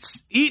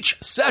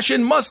 Each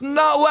session must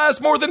not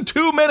last more than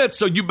 2 minutes,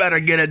 so you better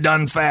get it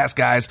done fast,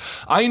 guys.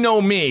 I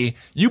know me.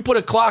 You put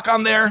a clock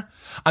on there,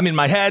 I'm in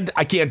my head.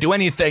 I can't do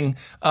anything.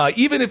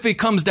 Even if it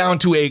comes down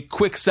to a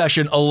quick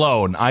session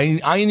alone,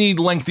 I need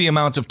lengthy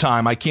amounts of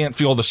time. I can't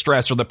feel the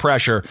stress or the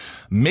pressure.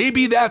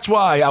 Maybe that's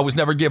why I was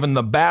never given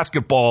the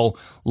basketball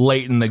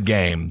late in the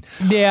game.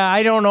 Yeah,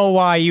 I don't know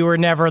why you were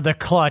never the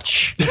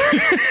clutch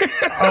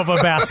of a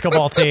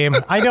basketball team.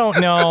 I don't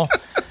know.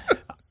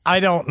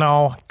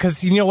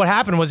 Because you know what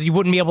happened was you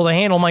wouldn't be able to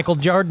handle Michael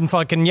Jordan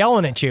fucking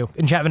yelling at you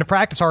and having to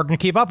practice hard to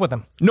keep up with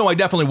him. No, I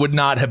definitely would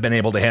not have been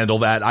able to handle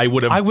that. I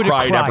would have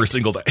cried every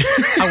single day.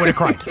 I would have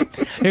cried.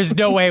 There's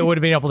no way I would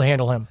have been able to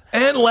handle him.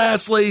 And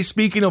lastly,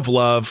 speaking of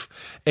love,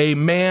 a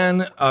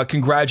man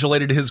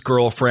congratulated his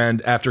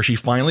girlfriend after she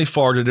finally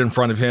farted in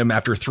front of him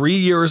after 3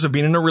 years of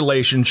being in a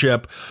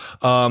relationship.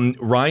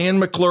 Ryan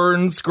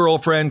McClernand's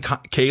girlfriend,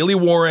 Kaylee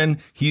Warren,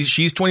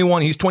 she's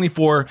 21, he's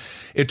 24.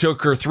 It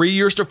took her 3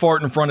 years to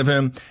fart in front of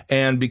him,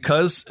 and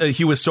because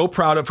he was so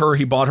proud of her,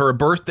 he bought her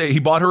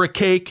a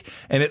cake,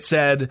 and it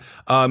said,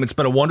 it's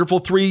been a wonderful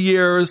 3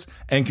 years,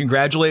 and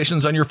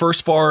congratulations on your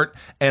first fart.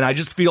 And I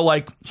just feel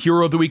like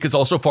Hero of the Week is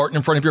also farting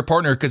in front of your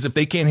partner, because if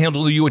they can't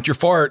handle you at your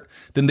fart,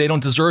 then they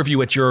don't deserve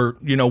you at your,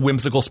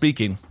 whimsical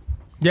speaking.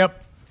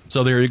 Yep.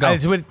 So there you go.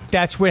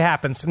 That's what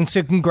happens. And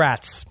so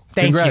congrats.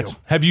 Congrats. You.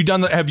 Have you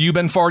done that? Have you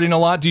been farting a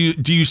lot? Do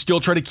you still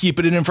try to keep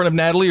it in front of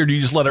Natalie, or do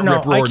you just let it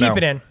rip roar? I keep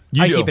it in.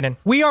 Keep it in.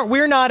 We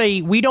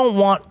don't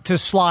want to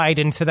slide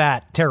into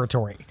that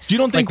territory. You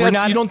don't think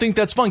you don't think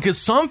that's fun? Because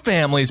some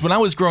families, when I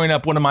was growing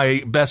up, one of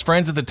my best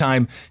friends at the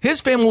time,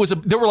 his family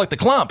they were like the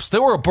Klumps. They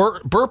were a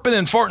burping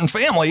and farting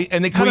family,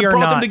 and they kind of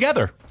brought them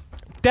together.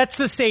 That's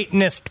the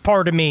Satanist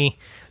part of me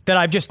that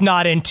I'm just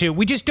not into.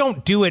 We just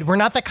don't do it. We're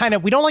not that kind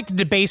of, we don't like to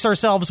debase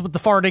ourselves with the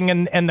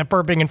farting and the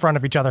burping in front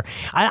of each other.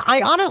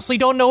 I honestly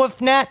don't know if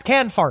Nat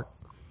can fart.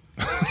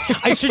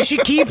 So she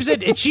keeps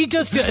it. She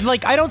just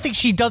like, I don't think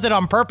she does it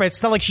on purpose.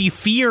 It's not like she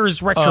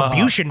fears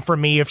retribution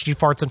from me if she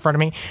farts in front of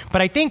me.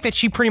 But I think that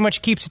she pretty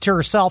much keeps it to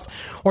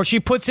herself, or she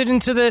puts it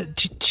into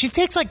she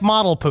takes like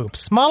model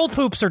poops. Model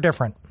poops are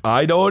different.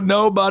 I don't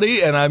know,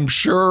 buddy, and I'm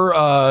sure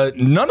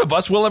none of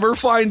us will ever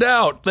find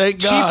out.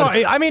 Thank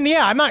God.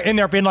 I'm not in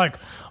there being like,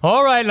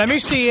 all right, let me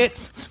see it.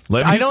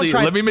 Let me see.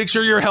 Let me make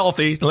sure you're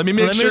healthy. Let me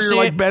make sure you're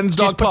like Ben's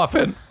dog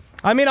Puffin.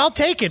 I'll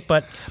take it,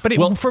 but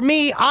for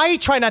me, I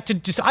try not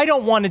to. I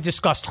don't want to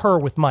disgust her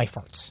with my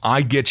farts.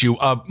 I get you.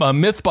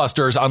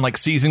 Mythbusters on like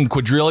season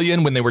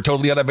quadrillion, when they were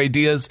totally out of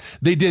ideas,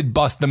 they did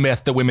bust the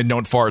myth that women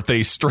don't fart.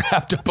 They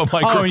strapped up a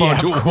microphone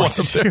to one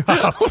of them.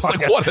 I was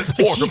like, what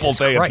a horrible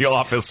day at the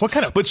office. What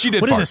kind of? But she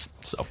did. What fart, is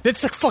this? So.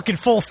 It's a fucking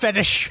full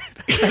fetish.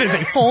 That is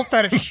a full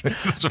fetish.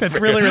 That's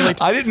really, really.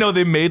 I didn't know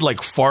they made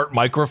like fart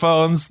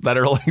microphones that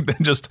are like they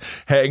just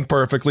hang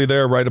perfectly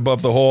there right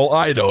above the hole.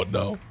 I don't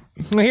know.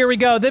 Here we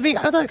go.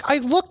 I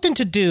looked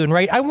into Dune,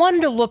 right? I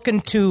wanted to look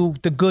into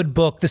the good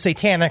book, the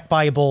Satanic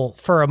Bible,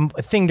 for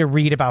a thing to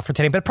read about for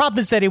today. But the problem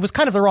is that it was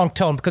kind of the wrong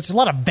tone because there's a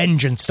lot of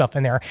vengeance stuff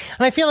in there.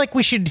 And I feel like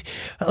we should,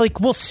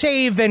 we'll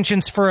save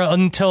vengeance for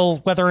until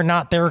whether or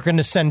not they're going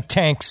to send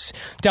tanks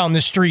down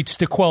the streets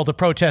to quell the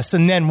protests,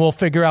 and then we'll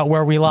figure out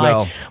where we lie.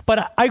 Well,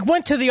 but I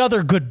went to the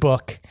other good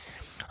book.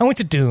 I went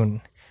to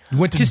Dune.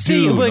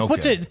 See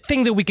what's a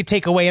thing that we could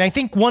take away, and I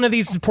think one of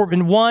these is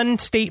important. One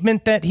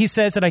statement that he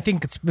says, and I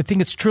think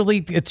it's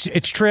truly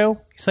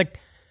true. He's like,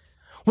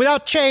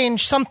 without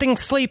change, something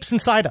sleeps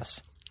inside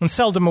us and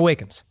seldom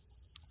awakens.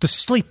 The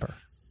sleeper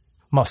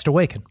must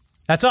awaken.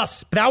 That's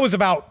us. But that was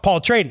about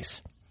Paul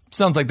Atreides.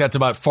 Sounds like that's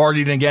about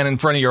farting again in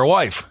front of your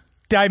wife.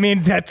 I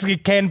mean,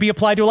 it can be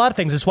applied to a lot of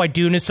things. That's why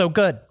Dune is so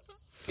good.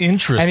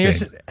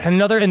 Interesting.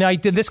 And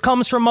this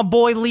comes from my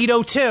boy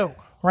Leto too.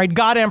 Right,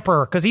 God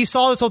Emperor, because he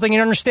saw this whole thing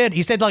and understood.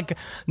 He said, like,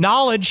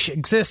 knowledge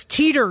exists,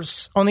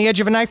 teeters on the edge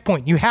of a knife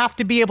point. You have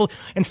to be able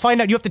and find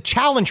out. You have to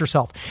challenge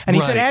yourself. And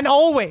he said, and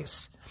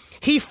always,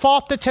 he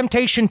fought the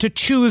temptation to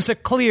choose a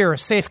clear,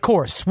 safe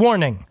course.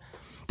 Warning,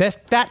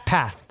 that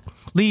path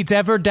leads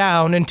ever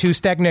down into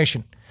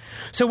stagnation.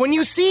 So when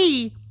you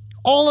see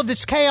all of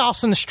this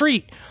chaos in the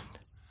street,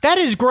 that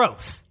is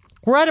growth.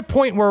 We're at a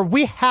point where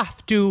we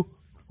have to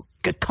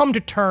come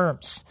to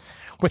terms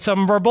with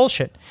some of our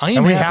bullshit. I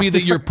am happy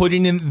that you're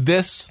putting in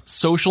this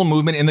social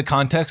movement in the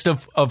context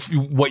of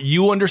what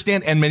you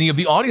understand and many of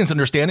the audience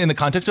understand in the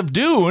context of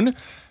Dune.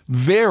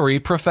 Very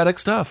prophetic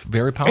stuff.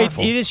 Very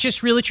powerful. It is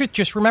just really true.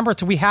 Just remember,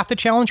 we have to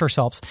challenge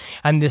ourselves.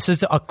 And this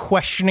is a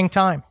questioning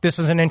time. This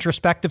is an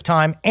introspective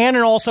time. And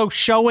also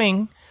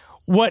showing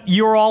what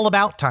you're all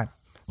about time.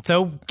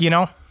 So,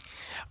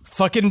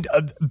 fucking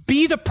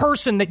be the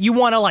person that you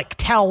want to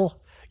tell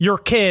your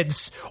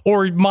kids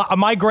or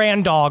my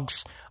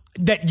granddogs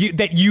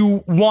that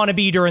you want to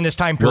be during this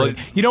time period.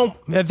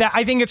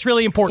 I think it's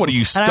really important. What are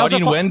you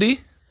studying, Wendy?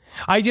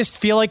 I just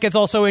feel like it's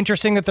also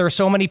interesting that there are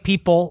so many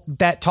people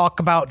that talk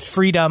about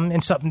freedom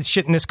and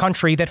shit in this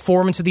country that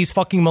form into these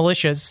fucking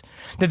militias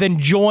that then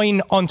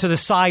join onto the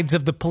sides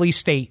of the police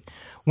state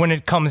when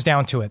it comes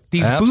down to it.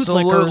 These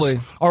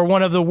bootlickers are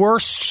one of the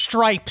worst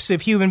stripes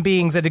of human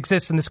beings that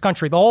exist in this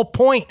country. The whole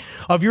point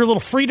of your little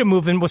freedom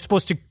movement was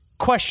supposed to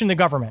question the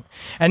government.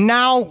 And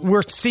now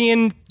we're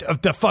seeing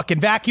the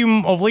fucking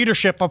vacuum of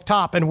leadership up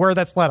top and where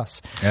that's led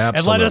us. Absolutely.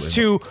 It led us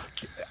to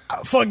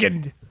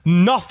fucking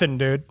nothing,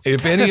 dude.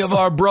 If any of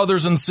our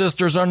brothers and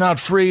sisters are not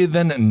free,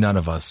 then none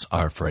of us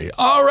are free.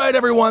 All right,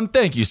 everyone.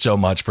 Thank you so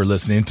much for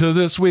listening to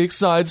this week's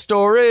Side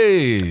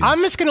Stories. I'm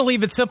just going to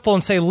leave it simple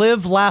and say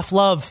live, laugh,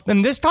 love.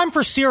 And this time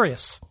for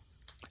serious.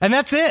 And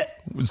that's it.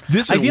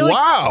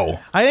 Wow.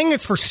 I think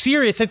it's for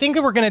serious. I think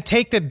that we're going to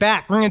take it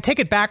back. We're going to take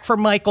it back for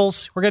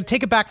Michael's. We're going to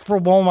take it back for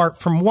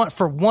Walmart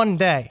for one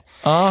day.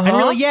 And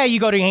really, you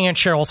go to Aunt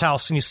Cheryl's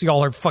house and you see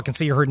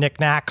see her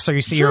knickknacks, or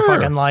you see her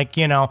fucking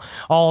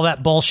all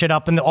that bullshit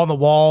up on the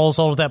walls,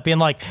 all of that being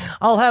like,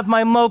 I'll have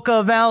my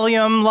mocha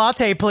Valium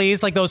latte,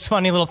 please. Like those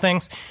funny little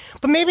things.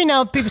 But maybe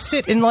now people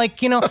sit and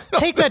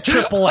take that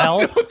triple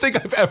L. I don't think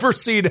I've ever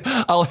seen,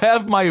 I'll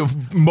have my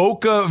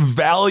mocha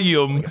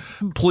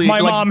Valium, please. My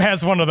mom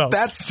has one of those.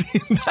 That's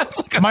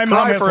like a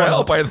cry for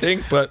help, I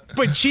think. But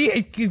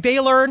they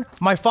learn.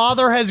 My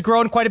father has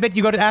grown quite a bit.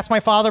 You go to ask my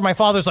father. My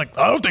father's like,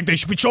 I don't think they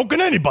should be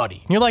choking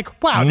anybody. And you're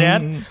like, wow,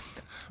 Dad.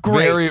 Great.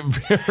 Very,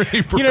 very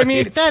brave. You know what I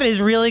mean? That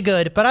is really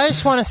good. But I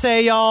just want to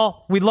say,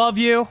 y'all, we love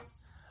you.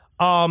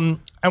 And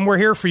we're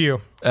here for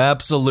you.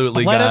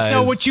 Absolutely, Let guys. us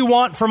know what you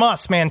want from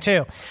us, man,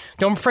 too.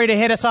 Don't be afraid to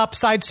hit us up,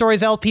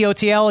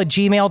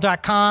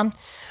 sidestorieslpotl@gmail.com.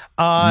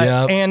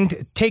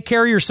 And take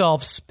care of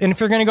yourselves. And if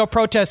you're going to go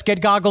protest,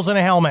 get goggles and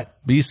a helmet.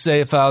 Be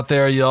safe out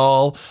there,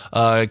 y'all.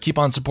 Keep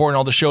on supporting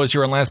all the shows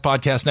here on Last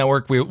Podcast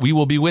Network. We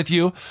will be with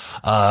you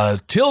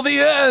till the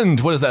end.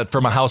 What is that?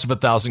 From A House of a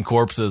Thousand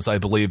Corpses, I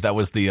believe that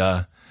was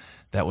the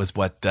That was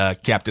what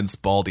Captain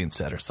Spaulding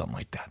said or something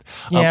like that.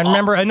 Yeah,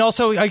 remember, and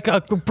also I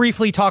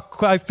briefly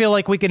talk, I feel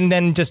like we can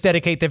then just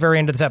dedicate the very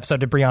end of this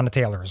episode to Breonna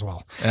Taylor as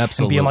well.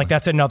 Absolutely. And being like,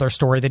 that's another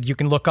story that you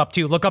can look up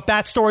too. Look up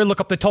that story,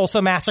 look up the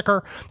Tulsa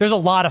Massacre. There's a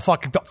lot of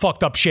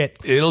fucked up shit.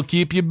 It'll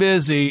keep you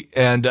busy.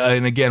 And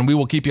again, we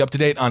will keep you up to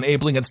date on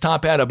Abling Its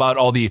Top Hat about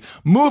all the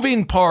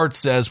moving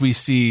parts as we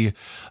see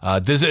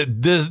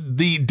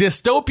the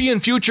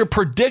dystopian future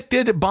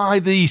predicted by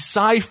the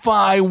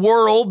sci-fi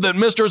world that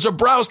Mr.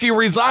 Zebrowski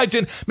resides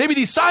in. Maybe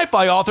the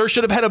sci-fi author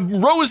should have had a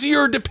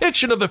rosier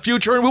depiction of the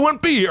future and we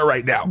wouldn't be here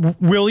right now.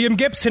 William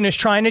Gibson is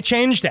trying to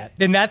change that.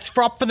 And that's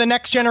for the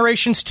next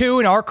generations too,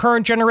 and our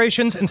current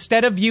generations.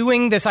 Instead of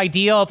viewing this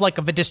idea of a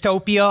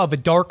dystopia, of a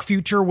dark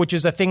future, which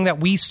is a thing that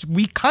we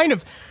kind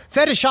of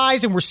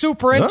fetishize and we're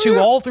super into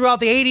all throughout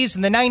the 80s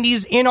and the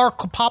 90s in our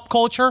pop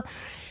culture.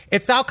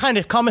 It's now kind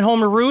of coming home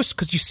to roost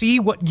because you see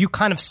what you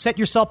kind of set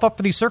yourself up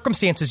for these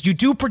circumstances. You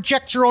do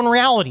project your own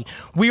reality.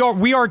 We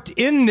are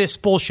in this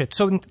bullshit.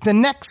 So the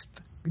next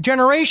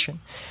generation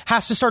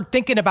has to start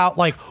thinking about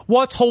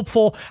what's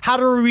hopeful, how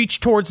do we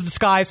reach towards the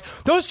skies.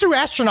 Those 2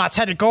 astronauts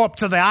had to go up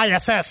to the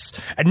ISS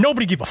and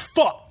nobody gave a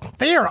fuck.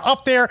 They are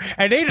up there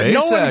and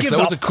no one gives a fuck. That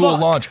was a cool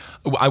launch.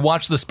 I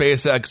watched the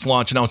SpaceX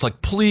launch and I was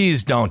like,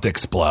 please don't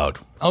explode.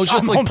 I was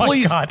just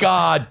please,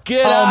 God,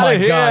 get out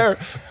of here.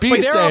 Be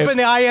safe. They're up in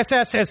the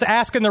ISS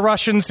asking the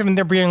Russians, and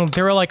they're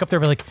up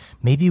there,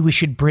 maybe we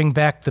should bring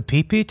back the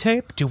PP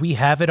tape. Do we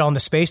have it on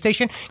the space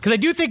station? Because I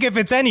do think if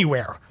it's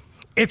anywhere,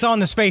 it's on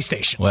the space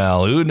station.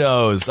 Well, who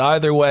knows?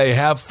 Either way,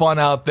 have fun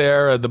out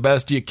there the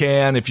best you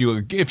can. If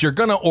you're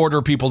going to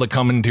order people to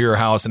come into your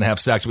house and have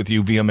sex with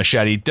you via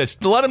machete,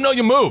 just let them know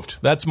you moved.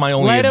 That's my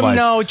only advice. Let them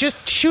know.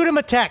 Just shoot them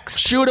a text.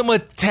 Shoot them a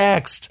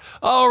text.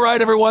 All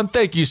right, everyone.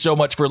 Thank you so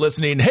much for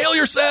listening. Hail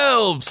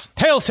yourselves.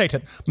 Hail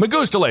Satan.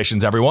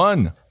 Magustalations,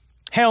 everyone.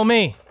 Hail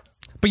me.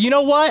 But you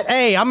know what?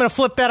 Hey, I'm going to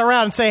flip that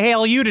around and say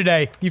hail you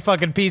today, you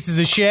fucking pieces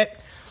of shit.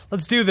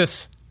 Let's do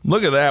this.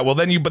 Look at that. Well,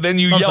 then you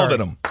yelled at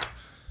them.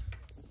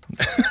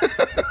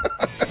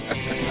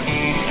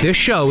 This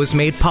show is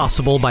made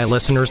possible by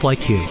listeners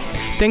like you.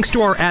 Thanks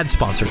to our ad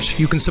sponsors,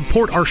 you can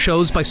support our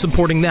shows by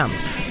supporting them.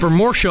 For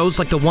more shows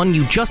like the one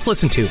you just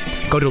listened to,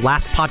 go to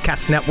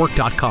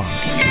lastpodcastnetwork.com.